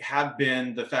may have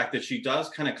been the fact that she does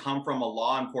kind of come from a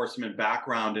law enforcement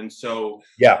background. And so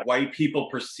white people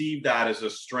perceive that as a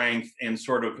strength and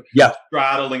sort of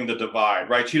straddling the divide,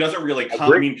 right? She doesn't really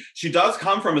come, she does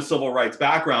come from a civil rights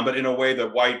background, but in a way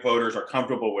that white voters are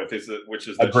comfortable with, which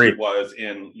is that she was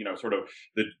in, sort of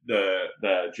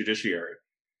the judiciary.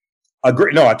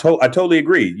 Agree. No, I totally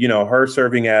agree. Her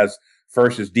serving as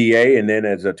first as DA and then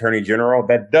as Attorney General,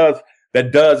 that does,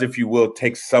 if you will,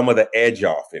 take some of the edge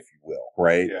off, if you will,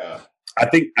 right? Yeah. I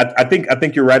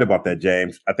think you're right about that,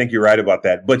 James. I think you're right about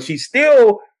that. But she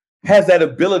still has that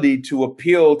ability to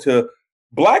appeal to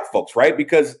Black folks, right?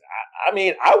 Because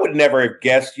I would never have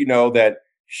guessed, that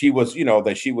she was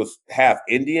half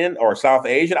Indian or South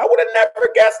Asian. I would have never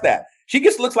guessed that. She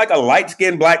just looks like a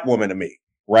light-skinned Black woman to me.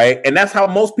 Right. And that's how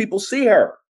most people see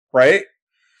her. Right.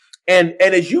 And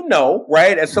as you know,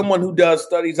 right, as someone who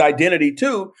studies identity,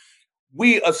 too,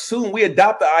 we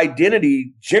adopt the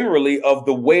identity generally of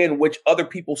the way in which other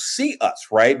people see us.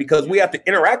 Right. Because we have to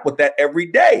interact with that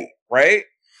every day. Right.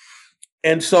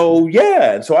 And so,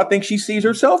 so I think she sees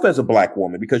herself as a Black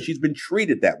woman because she's been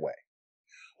treated that way.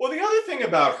 Well, the other thing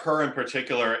about her in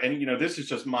particular, and, this is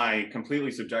just my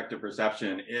completely subjective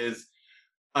perception, is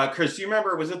Chris, do you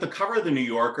remember, was it the cover of the New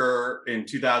Yorker in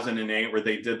 2008 where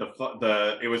they did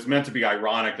it was meant to be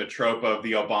ironic, the trope of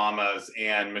the Obamas,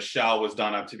 and Michelle was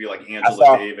done up to be like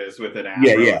Angela Davis with an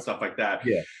afro and stuff like that.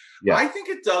 Yeah. I think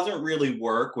it doesn't really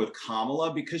work with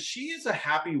Kamala because she is a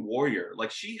happy warrior.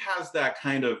 Like she has that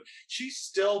she's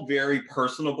still very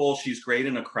personable. She's great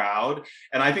in a crowd.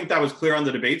 And I think that was clear on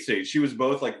the debate stage. She was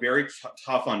both very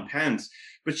tough on Pence,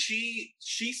 but she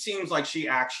seems like she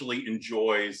actually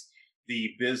enjoys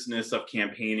the business of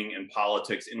campaigning and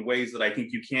politics in ways that I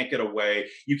think you can't get away.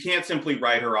 You can't simply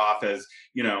write her off as,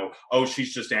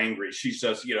 she's just angry. She's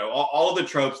just, all of the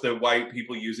tropes that white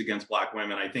people use against Black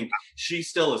women. I think she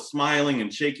still is smiling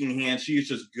and shaking hands. She's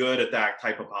just good at that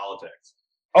type of politics.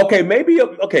 Maybe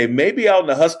out in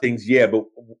the hustings, but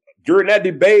during that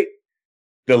debate,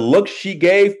 the look she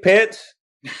gave Pence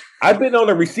I've been on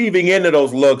the receiving end of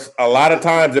those looks a lot of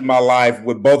times in my life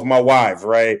with both my wives,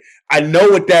 right? I know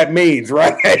what that means,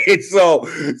 right? So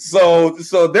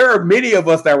there are many of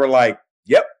us that were like,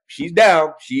 "Yep, she's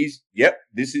down. She's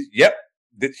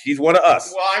she's one of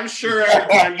us." Well, I'm sure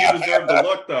every time you deserve the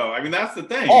look, though. I mean, that's the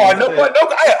thing. Oh,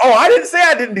 I didn't say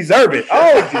I didn't deserve it.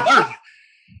 Oh,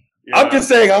 yeah. I'm just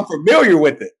saying I'm familiar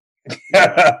with it.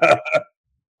 Yeah.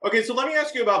 Okay, so let me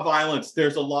ask you about violence.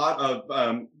 There's a lot of,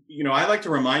 I like to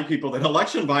remind people that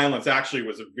election violence actually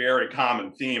was a very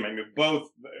common theme. I mean, both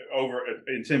over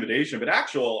intimidation, but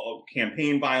actual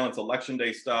campaign violence, election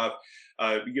day stuff,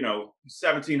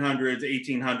 1700s,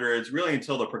 1800s, really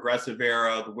until the progressive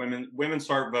era, the women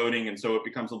start voting. And so it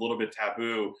becomes a little bit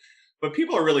taboo. But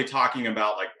people are really talking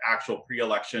about like actual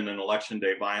pre-election and election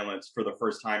day violence for the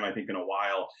first time, I think, in a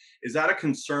while. Is that a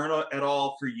concern at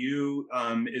all for you?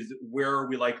 Where are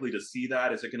we likely to see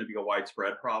that? Is it going to be a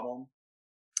widespread problem?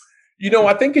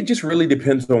 I think it just really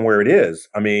depends on where it is.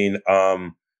 I mean,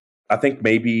 I think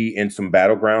maybe in some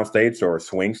battleground states or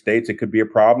swing states, it could be a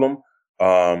problem.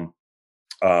 And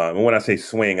when I say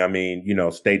swing, I mean,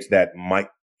 states that might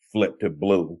flip to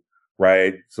blue,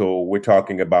 right? So we're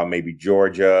talking about maybe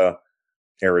Georgia,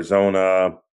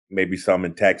 Arizona, maybe some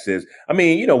in Texas. I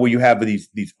mean, where you have these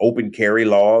open carry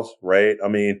laws, right? I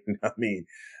mean,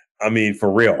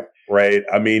 for real, right?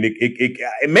 I mean,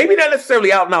 it maybe not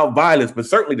necessarily out and out violence, but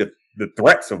certainly the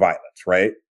threats of violence,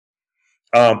 right?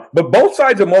 But both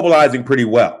sides are mobilizing pretty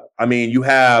well. I mean,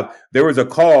 there was a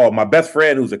call. My best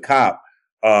friend, who's a cop,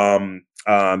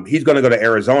 he's going to go to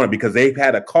Arizona because they've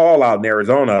had a call out in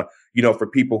Arizona, for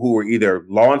people who are either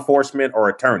law enforcement or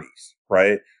attorneys,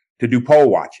 right, to do poll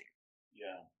watching.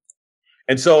 Yeah.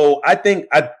 And so I think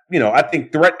there's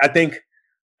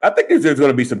going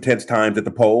to be some tense times at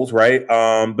the polls, right?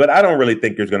 But I don't really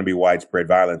think there's going to be widespread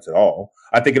violence at all.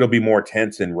 I think it'll be more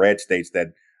tense in red states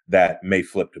that may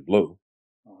flip to blue.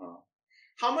 Uh-huh.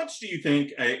 How much do you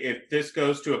think, if this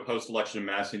goes to a post-election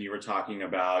mess, and you were talking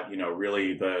about,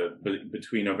 really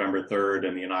between November 3rd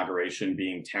and the inauguration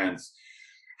being tense,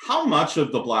 how much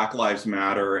of the Black Lives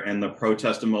Matter and the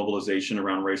protest and mobilization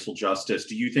around racial justice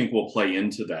do you think will play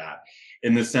into that?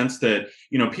 In the sense that,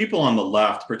 people on the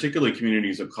left, particularly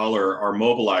communities of color, are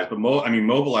mobilized, but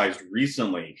mobilized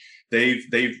recently. They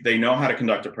know how to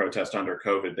conduct a protest under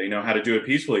COVID. They know how to do it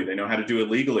peacefully. They know how to do it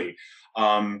legally.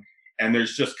 And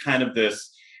there's just kind of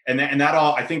this, and that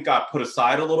all, I think, got put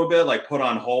aside a little bit, like put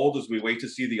on hold as we wait to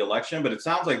see the election. But it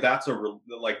sounds like that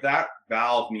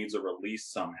valve needs a release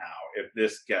somehow if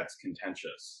this gets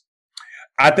contentious.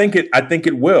 I think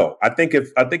it will. I think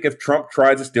if Trump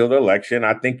tries to steal the election,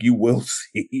 I think you will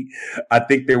see. I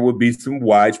think there will be some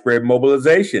widespread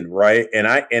mobilization, right? And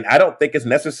I don't think it's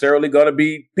necessarily going to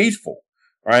be peaceful,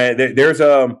 right? There's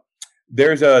a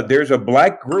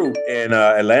Black group in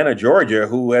Atlanta, Georgia,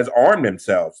 who has armed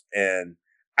themselves, and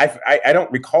I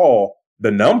don't recall the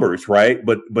numbers, right?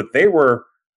 But they were,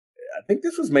 I think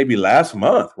this was maybe last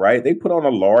month, right? They put on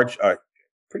a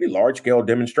pretty large scale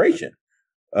demonstration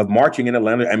of marching in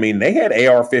Atlanta. I mean, they had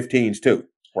AR-15s too,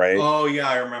 right? Oh yeah,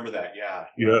 I remember that. Yeah.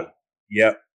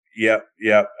 Yep.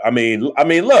 I mean,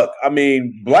 look. I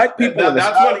mean, Black people.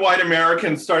 That's when white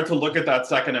Americans start to look at that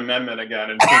Second Amendment again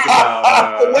and think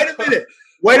about.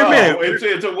 Wait a minute.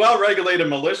 It's a well-regulated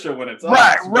militia when it's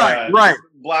right.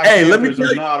 Black Panthers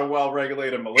are not a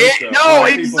well-regulated militia. No,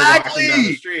 exactly. People walking down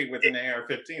the street with an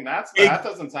AR-15. That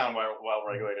doesn't sound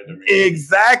well-regulated to me.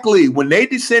 Exactly. When they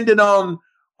descended on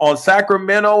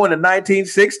Sacramento in the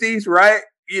 1960s, right?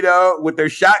 With their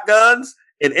shotguns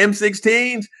and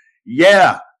M16s.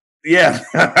 Yeah.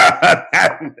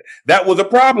 that was a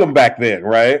problem back then,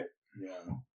 right?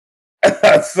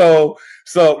 Yeah. So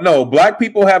no, Black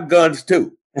people have guns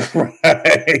too.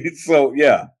 Right? So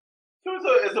yeah. So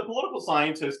as a political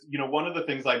scientist, one of the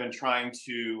things I've been trying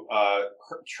to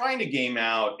game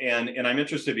out, and I'm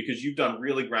interested because you've done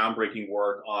really groundbreaking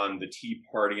work on the Tea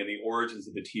Party and the origins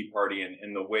of the Tea Party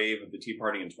and the wave of the Tea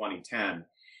Party in 2010.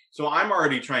 So I'm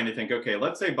already trying to think, okay,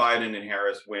 let's say Biden and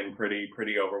Harris win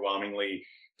pretty overwhelmingly.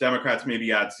 Democrats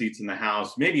maybe add seats in the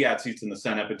House, maybe add seats in the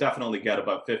Senate, but definitely get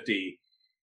above 50.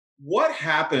 What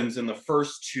happens in the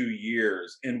first 2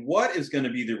 years, and what is going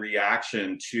to be the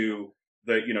reaction to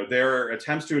their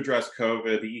attempts to address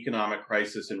COVID, the economic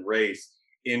crisis, and race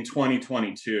in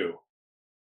 2022?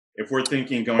 If we're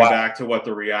thinking going back to what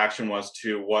the reaction was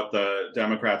to what the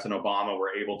Democrats and Obama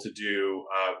were able to do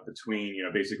between,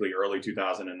 basically early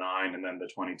 2009 and then the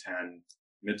 2010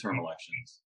 midterm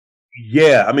elections.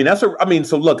 Yeah,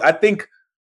 so look, I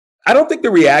don't think the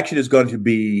reaction is going to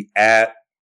be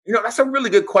that's a really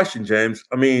good question, James.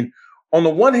 I mean, on the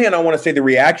one hand, I want to say the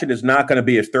reaction is not going to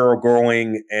be as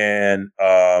thoroughgoing and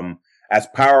as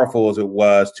powerful as it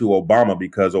was to Obama,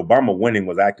 because Obama winning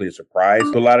was actually a surprise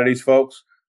to a lot of these folks,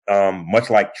 much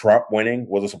like Trump winning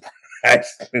was a surprise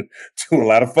to a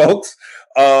lot of folks.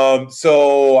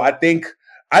 So I think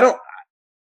I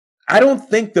don't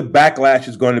think the backlash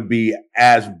is going to be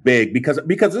as big because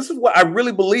this is what I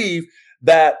really believe,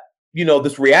 that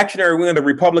this reactionary wing of the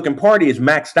Republican Party is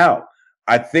maxed out.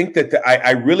 I think that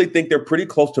I really think they're pretty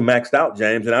close to maxed out,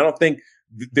 James, and I don't think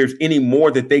there's any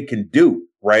more that they can do,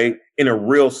 right, in a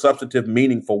real substantive,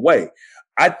 meaningful way.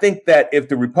 I think that if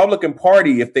the Republican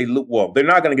Party, they're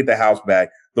not going to get the House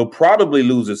back. They'll probably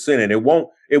lose the Senate. It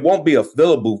won't be a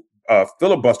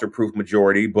filibuster-proof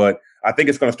majority, but I think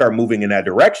it's going to start moving in that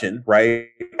direction, right?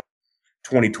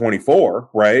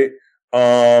 2024, right?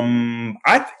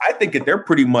 I think that they're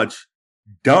pretty much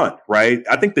done, right?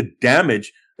 I think the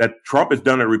damage that Trump has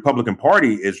done to the Republican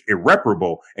Party is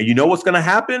irreparable. And you know what's going to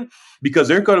happen? Because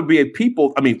there's going to be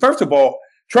people. I mean, first of all,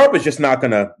 Trump is just not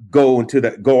going to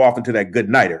go off into that good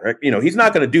nighter. Right? He's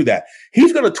not going to do that.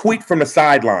 He's going to tweet from the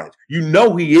sidelines. He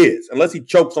is, unless he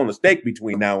chokes on the steak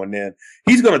between now and then.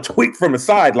 He's going to tweet from the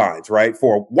sidelines, right,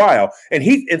 for a while. And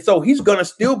so he's going to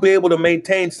still be able to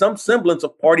maintain some semblance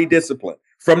of party discipline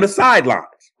from the sidelines,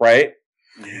 right?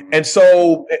 And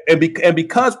so, and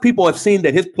because people have seen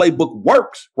that his playbook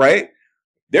works, right,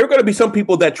 there are going to be some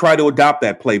people that try to adopt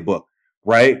that playbook,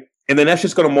 right? And then that's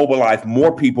just going to mobilize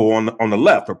more people on the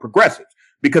left or progressives,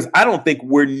 because I don't think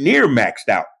we're near maxed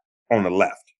out on the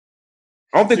left.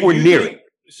 I don't think we're near it.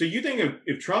 So you think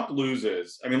if Trump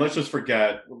loses, I mean, let's just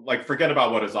forget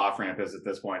about what his off-ramp is at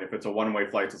this point. If it's a one-way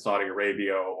flight to Saudi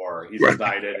Arabia or he's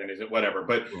indicted and is it whatever,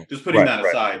 but just putting that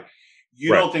aside,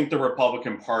 you don't think the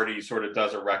Republican Party sort of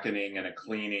does a reckoning and a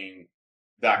cleaning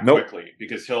that quickly,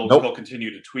 because he'll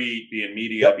continue to tweet, be in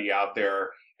media, be out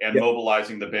there and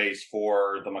mobilizing the base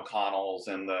for the McConnells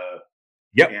and the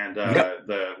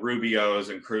Rubios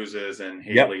and Cruzes and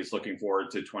Haley's looking forward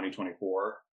to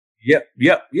 2024. Yeah.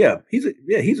 He's a.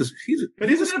 But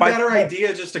isn't it a better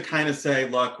idea just to kind of say,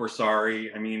 "Look, we're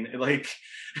sorry"? I mean, like,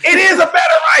 it is a better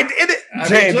idea.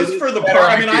 Just for the part.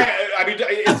 I mean,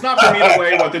 it's not for me to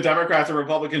weigh what the Democrats and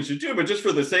Republicans should do, but just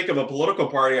for the sake of a political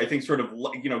party, I think sort of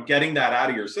getting that out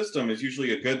of your system is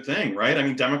usually a good thing, right? I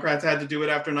mean, Democrats had to do it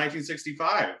after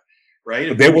 1965, right?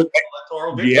 If they were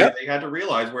electoral victory, they had to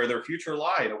realize where their future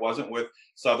lied. It wasn't with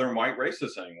Southern white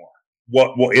racists anymore.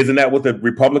 Well, isn't that what the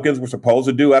Republicans were supposed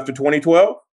to do after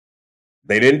 2012?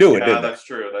 They didn't do it, did they? That's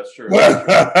true.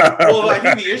 Well, I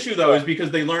think the issue, though, is because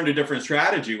they learned a different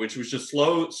strategy, which was just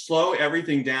slow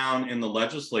everything down in the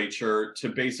legislature to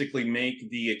basically make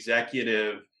the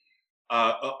executive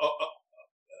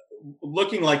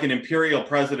looking like an imperial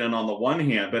president on the one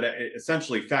hand, but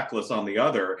essentially feckless on the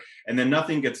other. And then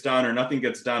nothing gets done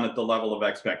at the level of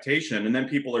expectation. And then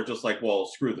people are just like, well,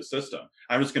 screw the system.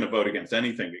 I'm just going to vote against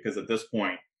anything, because at this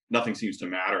point, nothing seems to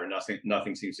matter and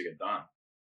nothing seems to get done.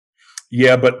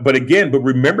 Yeah, but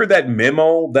remember that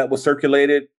memo that was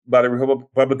circulated by the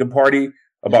Republican Party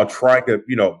about trying to,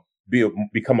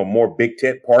 become a more big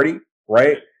tent party,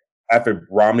 right? After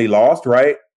Romney lost,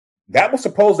 right? That was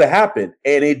supposed to happen,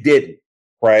 and it didn't,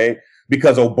 right?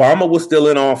 Because Obama was still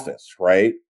in office,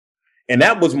 right? And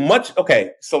that was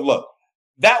so look,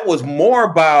 that was more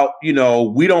about, we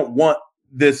don't want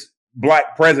this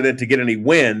black president to get any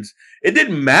wins. It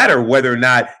didn't matter whether or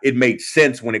not it made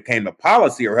sense when it came to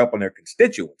policy or helping their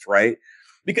constituents, right?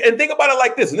 And think about it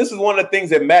like this, and this is one of the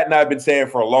things that Matt and I have been saying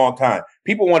for a long time.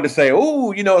 People wanted to say,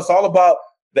 it's all about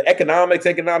the economics.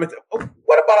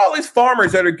 What about all these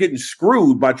farmers that are getting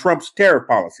screwed by Trump's tariff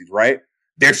policies, right?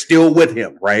 They're still with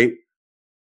him, right?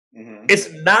 Mm-hmm.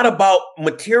 It's not about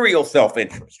material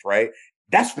self-interest, right?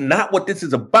 That's not what this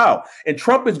is about. And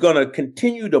Trump is going to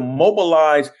continue to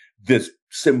mobilize this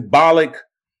symbolic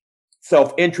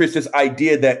self-interest, this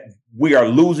idea that we are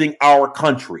losing our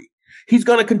country. He's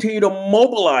going to continue to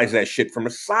mobilize that shit from the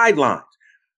sidelines,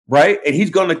 right? And he's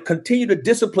going to continue to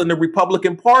discipline the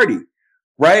Republican Party.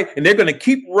 Right. And they're going to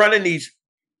keep running these.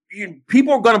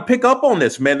 People are going to pick up on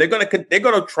this, man. They're going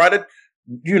to try to,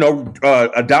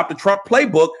 adopt the Trump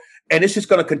playbook. And it's just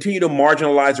going to continue to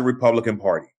marginalize the Republican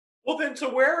Party. Well, then,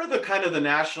 so where are the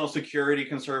national security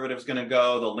conservatives going to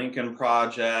go? The Lincoln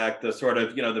Project, the sort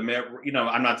of,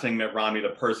 I'm not saying Mitt Romney, the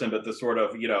person, but the sort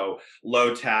of,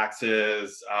 low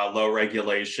taxes, low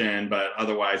regulation, but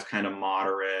otherwise kind of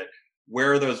moderate.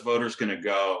 Where are those voters going to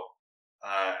go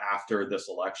after this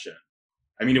election?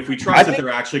 I mean, if we trust that they're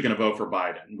actually going to vote for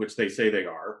Biden, which they say they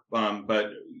are,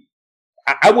 but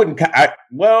I wouldn't. I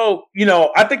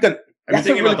think that I'm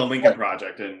thinking about the Lincoln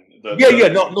Project and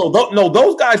no,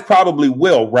 those guys probably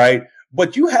will, right?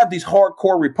 But you have these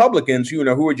hardcore Republicans,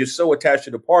 who are just so attached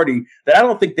to the party that I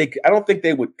don't think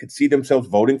they could see themselves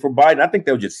voting for Biden. I think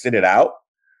they'll just sit it out,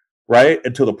 right,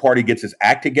 until the party gets its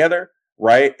act together,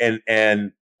 right?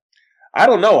 And I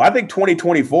don't know. I think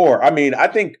 2024. I mean, I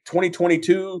think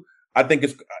 2022. I think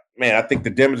the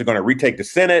Dems are going to retake the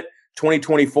Senate.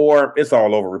 2024, it's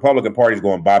all over. Republican Party's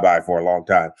going bye-bye for a long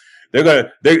time. They're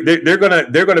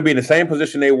gonna be in the same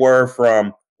position they were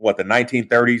from the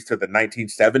 1930s to the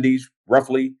 1970s,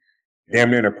 roughly, damn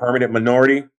near in a permanent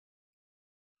minority.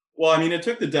 Well, I mean, it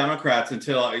took the Democrats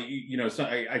until, I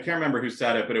can't remember who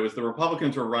said it, but it was the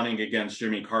Republicans were running against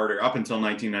Jimmy Carter up until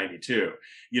 1992.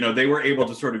 They were able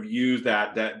to sort of use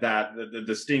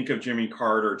the stink of Jimmy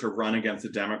Carter to run against the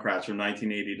Democrats from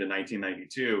 1980 to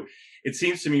 1992. It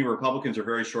seems to me Republicans are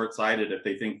very short-sighted if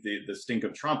they think the stink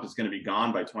of Trump is going to be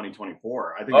gone by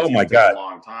 2024. I think it's going to take a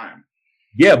long time.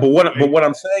 Yeah, but what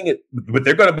I'm saying is, but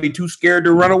they're going to be too scared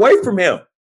to run away from him.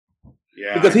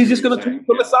 Yeah, because he's just going to tweet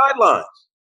from the sidelines.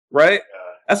 Right?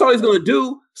 That's all he's going to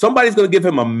do. Somebody's going to give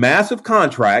him a massive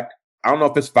contract. I don't know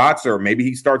if it's Fox or maybe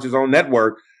he starts his own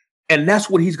network. And that's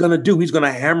what he's going to do. He's going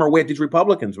to hammer away at these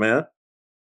Republicans, man.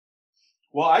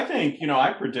 Well, I think,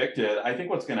 I think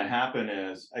what's going to happen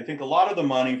is I think a lot of the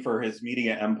money for his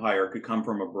media empire could come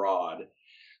from abroad.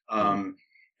 And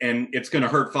it's going to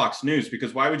hurt Fox News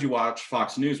because why would you watch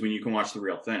Fox News when you can watch the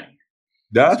real thing?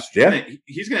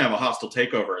 He's going to have a hostile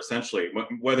takeover, essentially,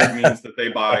 whether it means that they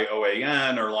buy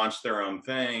OAN or launch their own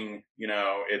thing.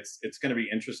 It's going to be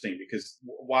interesting because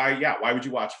why would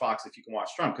you watch Fox if you can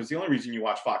watch Trump? Because the only reason you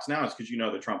watch Fox now is because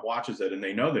that Trump watches it and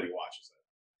they know that he watches it.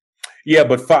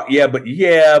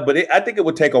 I think it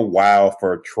would take a while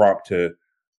for Trump to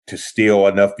steal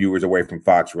enough viewers away from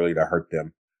Fox really to hurt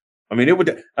them. I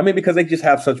mean, because they just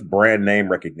have such brand name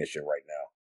recognition right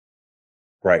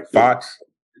now. Right. Fox,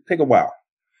 it'd take a while.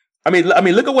 I mean,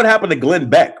 look at what happened to Glenn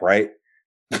Beck, right?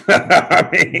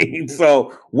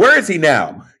 So where is he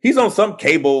now? He's on some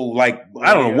cable, I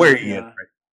don't know where he is.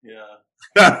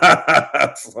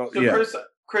 Yeah.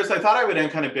 Chris, I thought I would end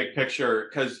kind of big picture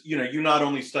because, you not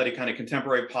only study kind of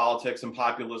contemporary politics and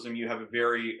populism, you have a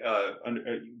very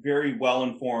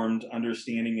well-informed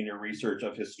understanding in your research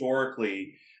of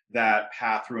historically that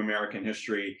path through American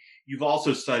history. You've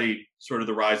also studied sort of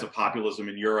the rise of populism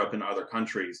in Europe and other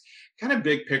countries. Kind of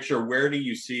big picture, where do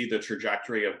you see the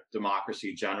trajectory of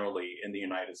democracy generally in the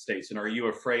United States? And are you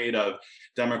afraid of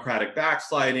democratic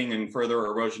backsliding and further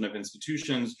erosion of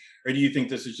institutions? Or do you think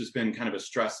this has just been kind of a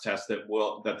stress test that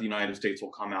the United States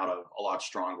will come out of a lot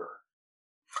stronger?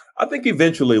 I think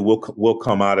eventually we'll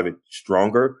come out of it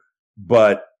stronger,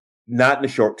 but not in the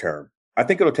short term. I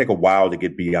think it'll take a while to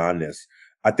get beyond this.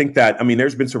 I think that,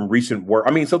 there's been some recent work.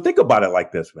 So think about it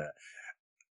like this,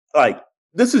 man.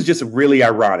 This is just really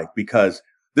ironic because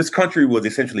this country was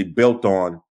essentially built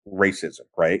on racism,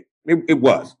 right? It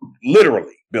was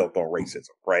literally built on racism,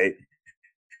 right?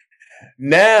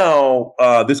 Now,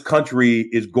 this country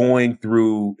is going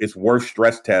through its worst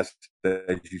stress test,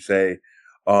 as you say,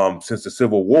 since the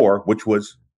Civil War, which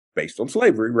was based on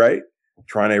slavery, right?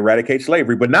 Trying to eradicate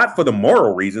slavery, but not for the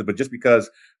moral reasons, but just because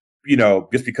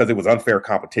it was unfair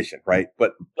competition, right?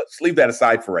 But let's leave that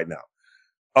aside for right now.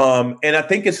 And I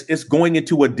think it's going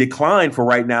into a decline for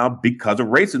right now because of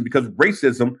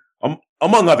racism,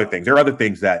 among other things, there are other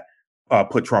things that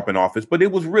put Trump in office, but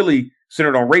it was really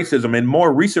centered on racism. And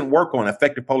more recent work on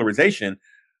effective polarization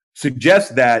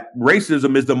suggests that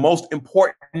racism is the most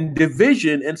important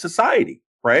division in society,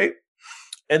 right?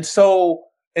 And so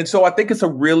I think it's a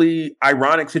really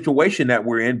ironic situation that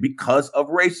we're in because of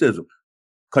racism.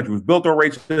 Country was built on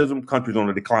racism. Country's on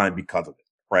a decline because of it.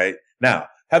 Right now,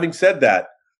 having said that,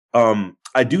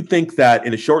 I do think that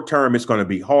in the short term it's going to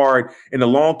be hard. In the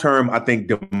long term, I think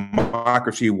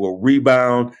democracy will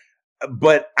rebound.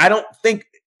 But I don't think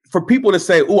for people to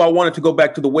say, "Oh, I want it to go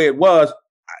back to the way it was,"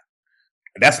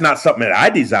 that's not something that I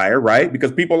desire, right?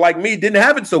 Because people like me didn't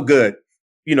have it so good.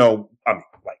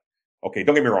 Okay,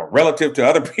 don't get me wrong, relative to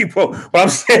other people, but I'm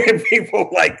saying people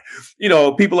like,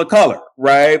 people of color,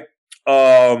 right?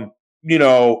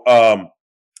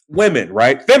 Women,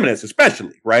 right? Feminists,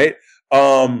 especially, right?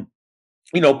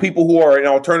 People who are in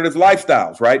alternative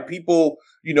lifestyles, right? People,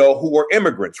 who are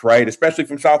immigrants, right? Especially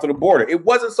from south of the border. It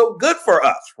wasn't so good for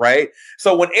us, right?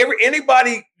 So whenever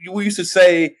anybody, we used to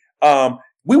say,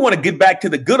 we want to get back to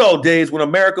the good old days when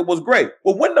America was great.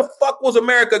 Well, when the fuck was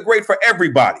America great for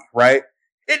everybody, right?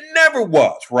 It never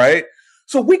was, right?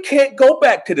 So we can't go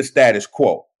back to the status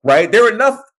quo, right? There are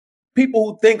enough people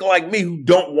who think like me who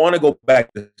don't want to go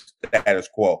back to status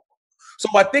quo. So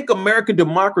I think American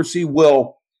democracy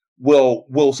will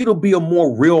still be a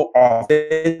more real,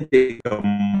 authentic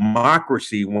democracy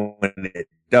democracy when it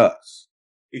does.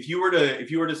 If you were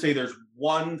to say there's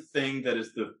one thing that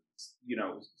is the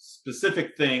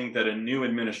specific thing that a new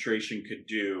administration could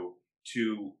do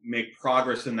to make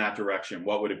progress in that direction,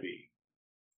 what would it be?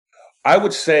 I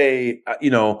would say,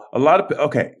 a lot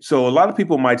of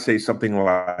people might say something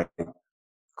like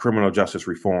criminal justice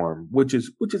reform, which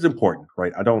is important,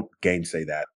 right? I don't gainsay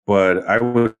that, but I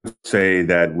would say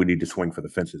that we need to swing for the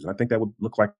fences. And I think that would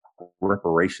look like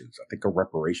reparations. I think a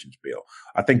reparations bill.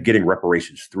 I think getting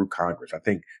reparations through Congress. I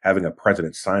think having a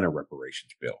president sign a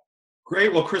reparations bill.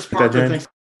 Great. Well, Chris Parker, thanks.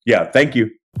 Yeah, thank you.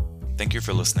 Thank you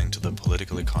for listening to the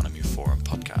Political Economy Forum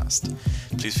podcast.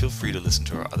 Please feel free to listen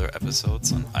to our other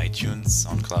episodes on iTunes,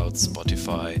 SoundCloud,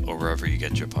 Spotify, or wherever you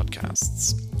get your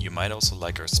podcasts. You might also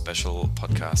like our special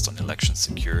podcast on election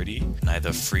security,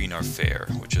 Neither Free Nor Fair,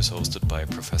 which is hosted by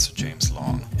Professor James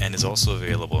Long and is also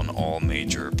available on all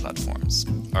major platforms.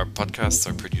 Our podcasts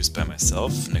are produced by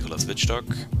myself, Nicholas Wittstock,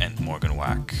 and Morgan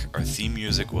Wack. Our theme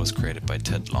music was created by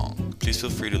Ted Long. Please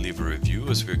feel free to leave a review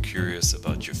as we're curious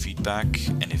about your feedback,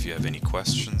 and if you have any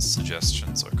questions,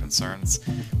 suggestions, or concerns,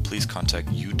 please contact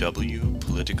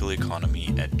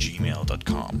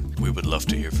uwpoliticaleconomy@gmail.com. We would love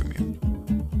to hear from you.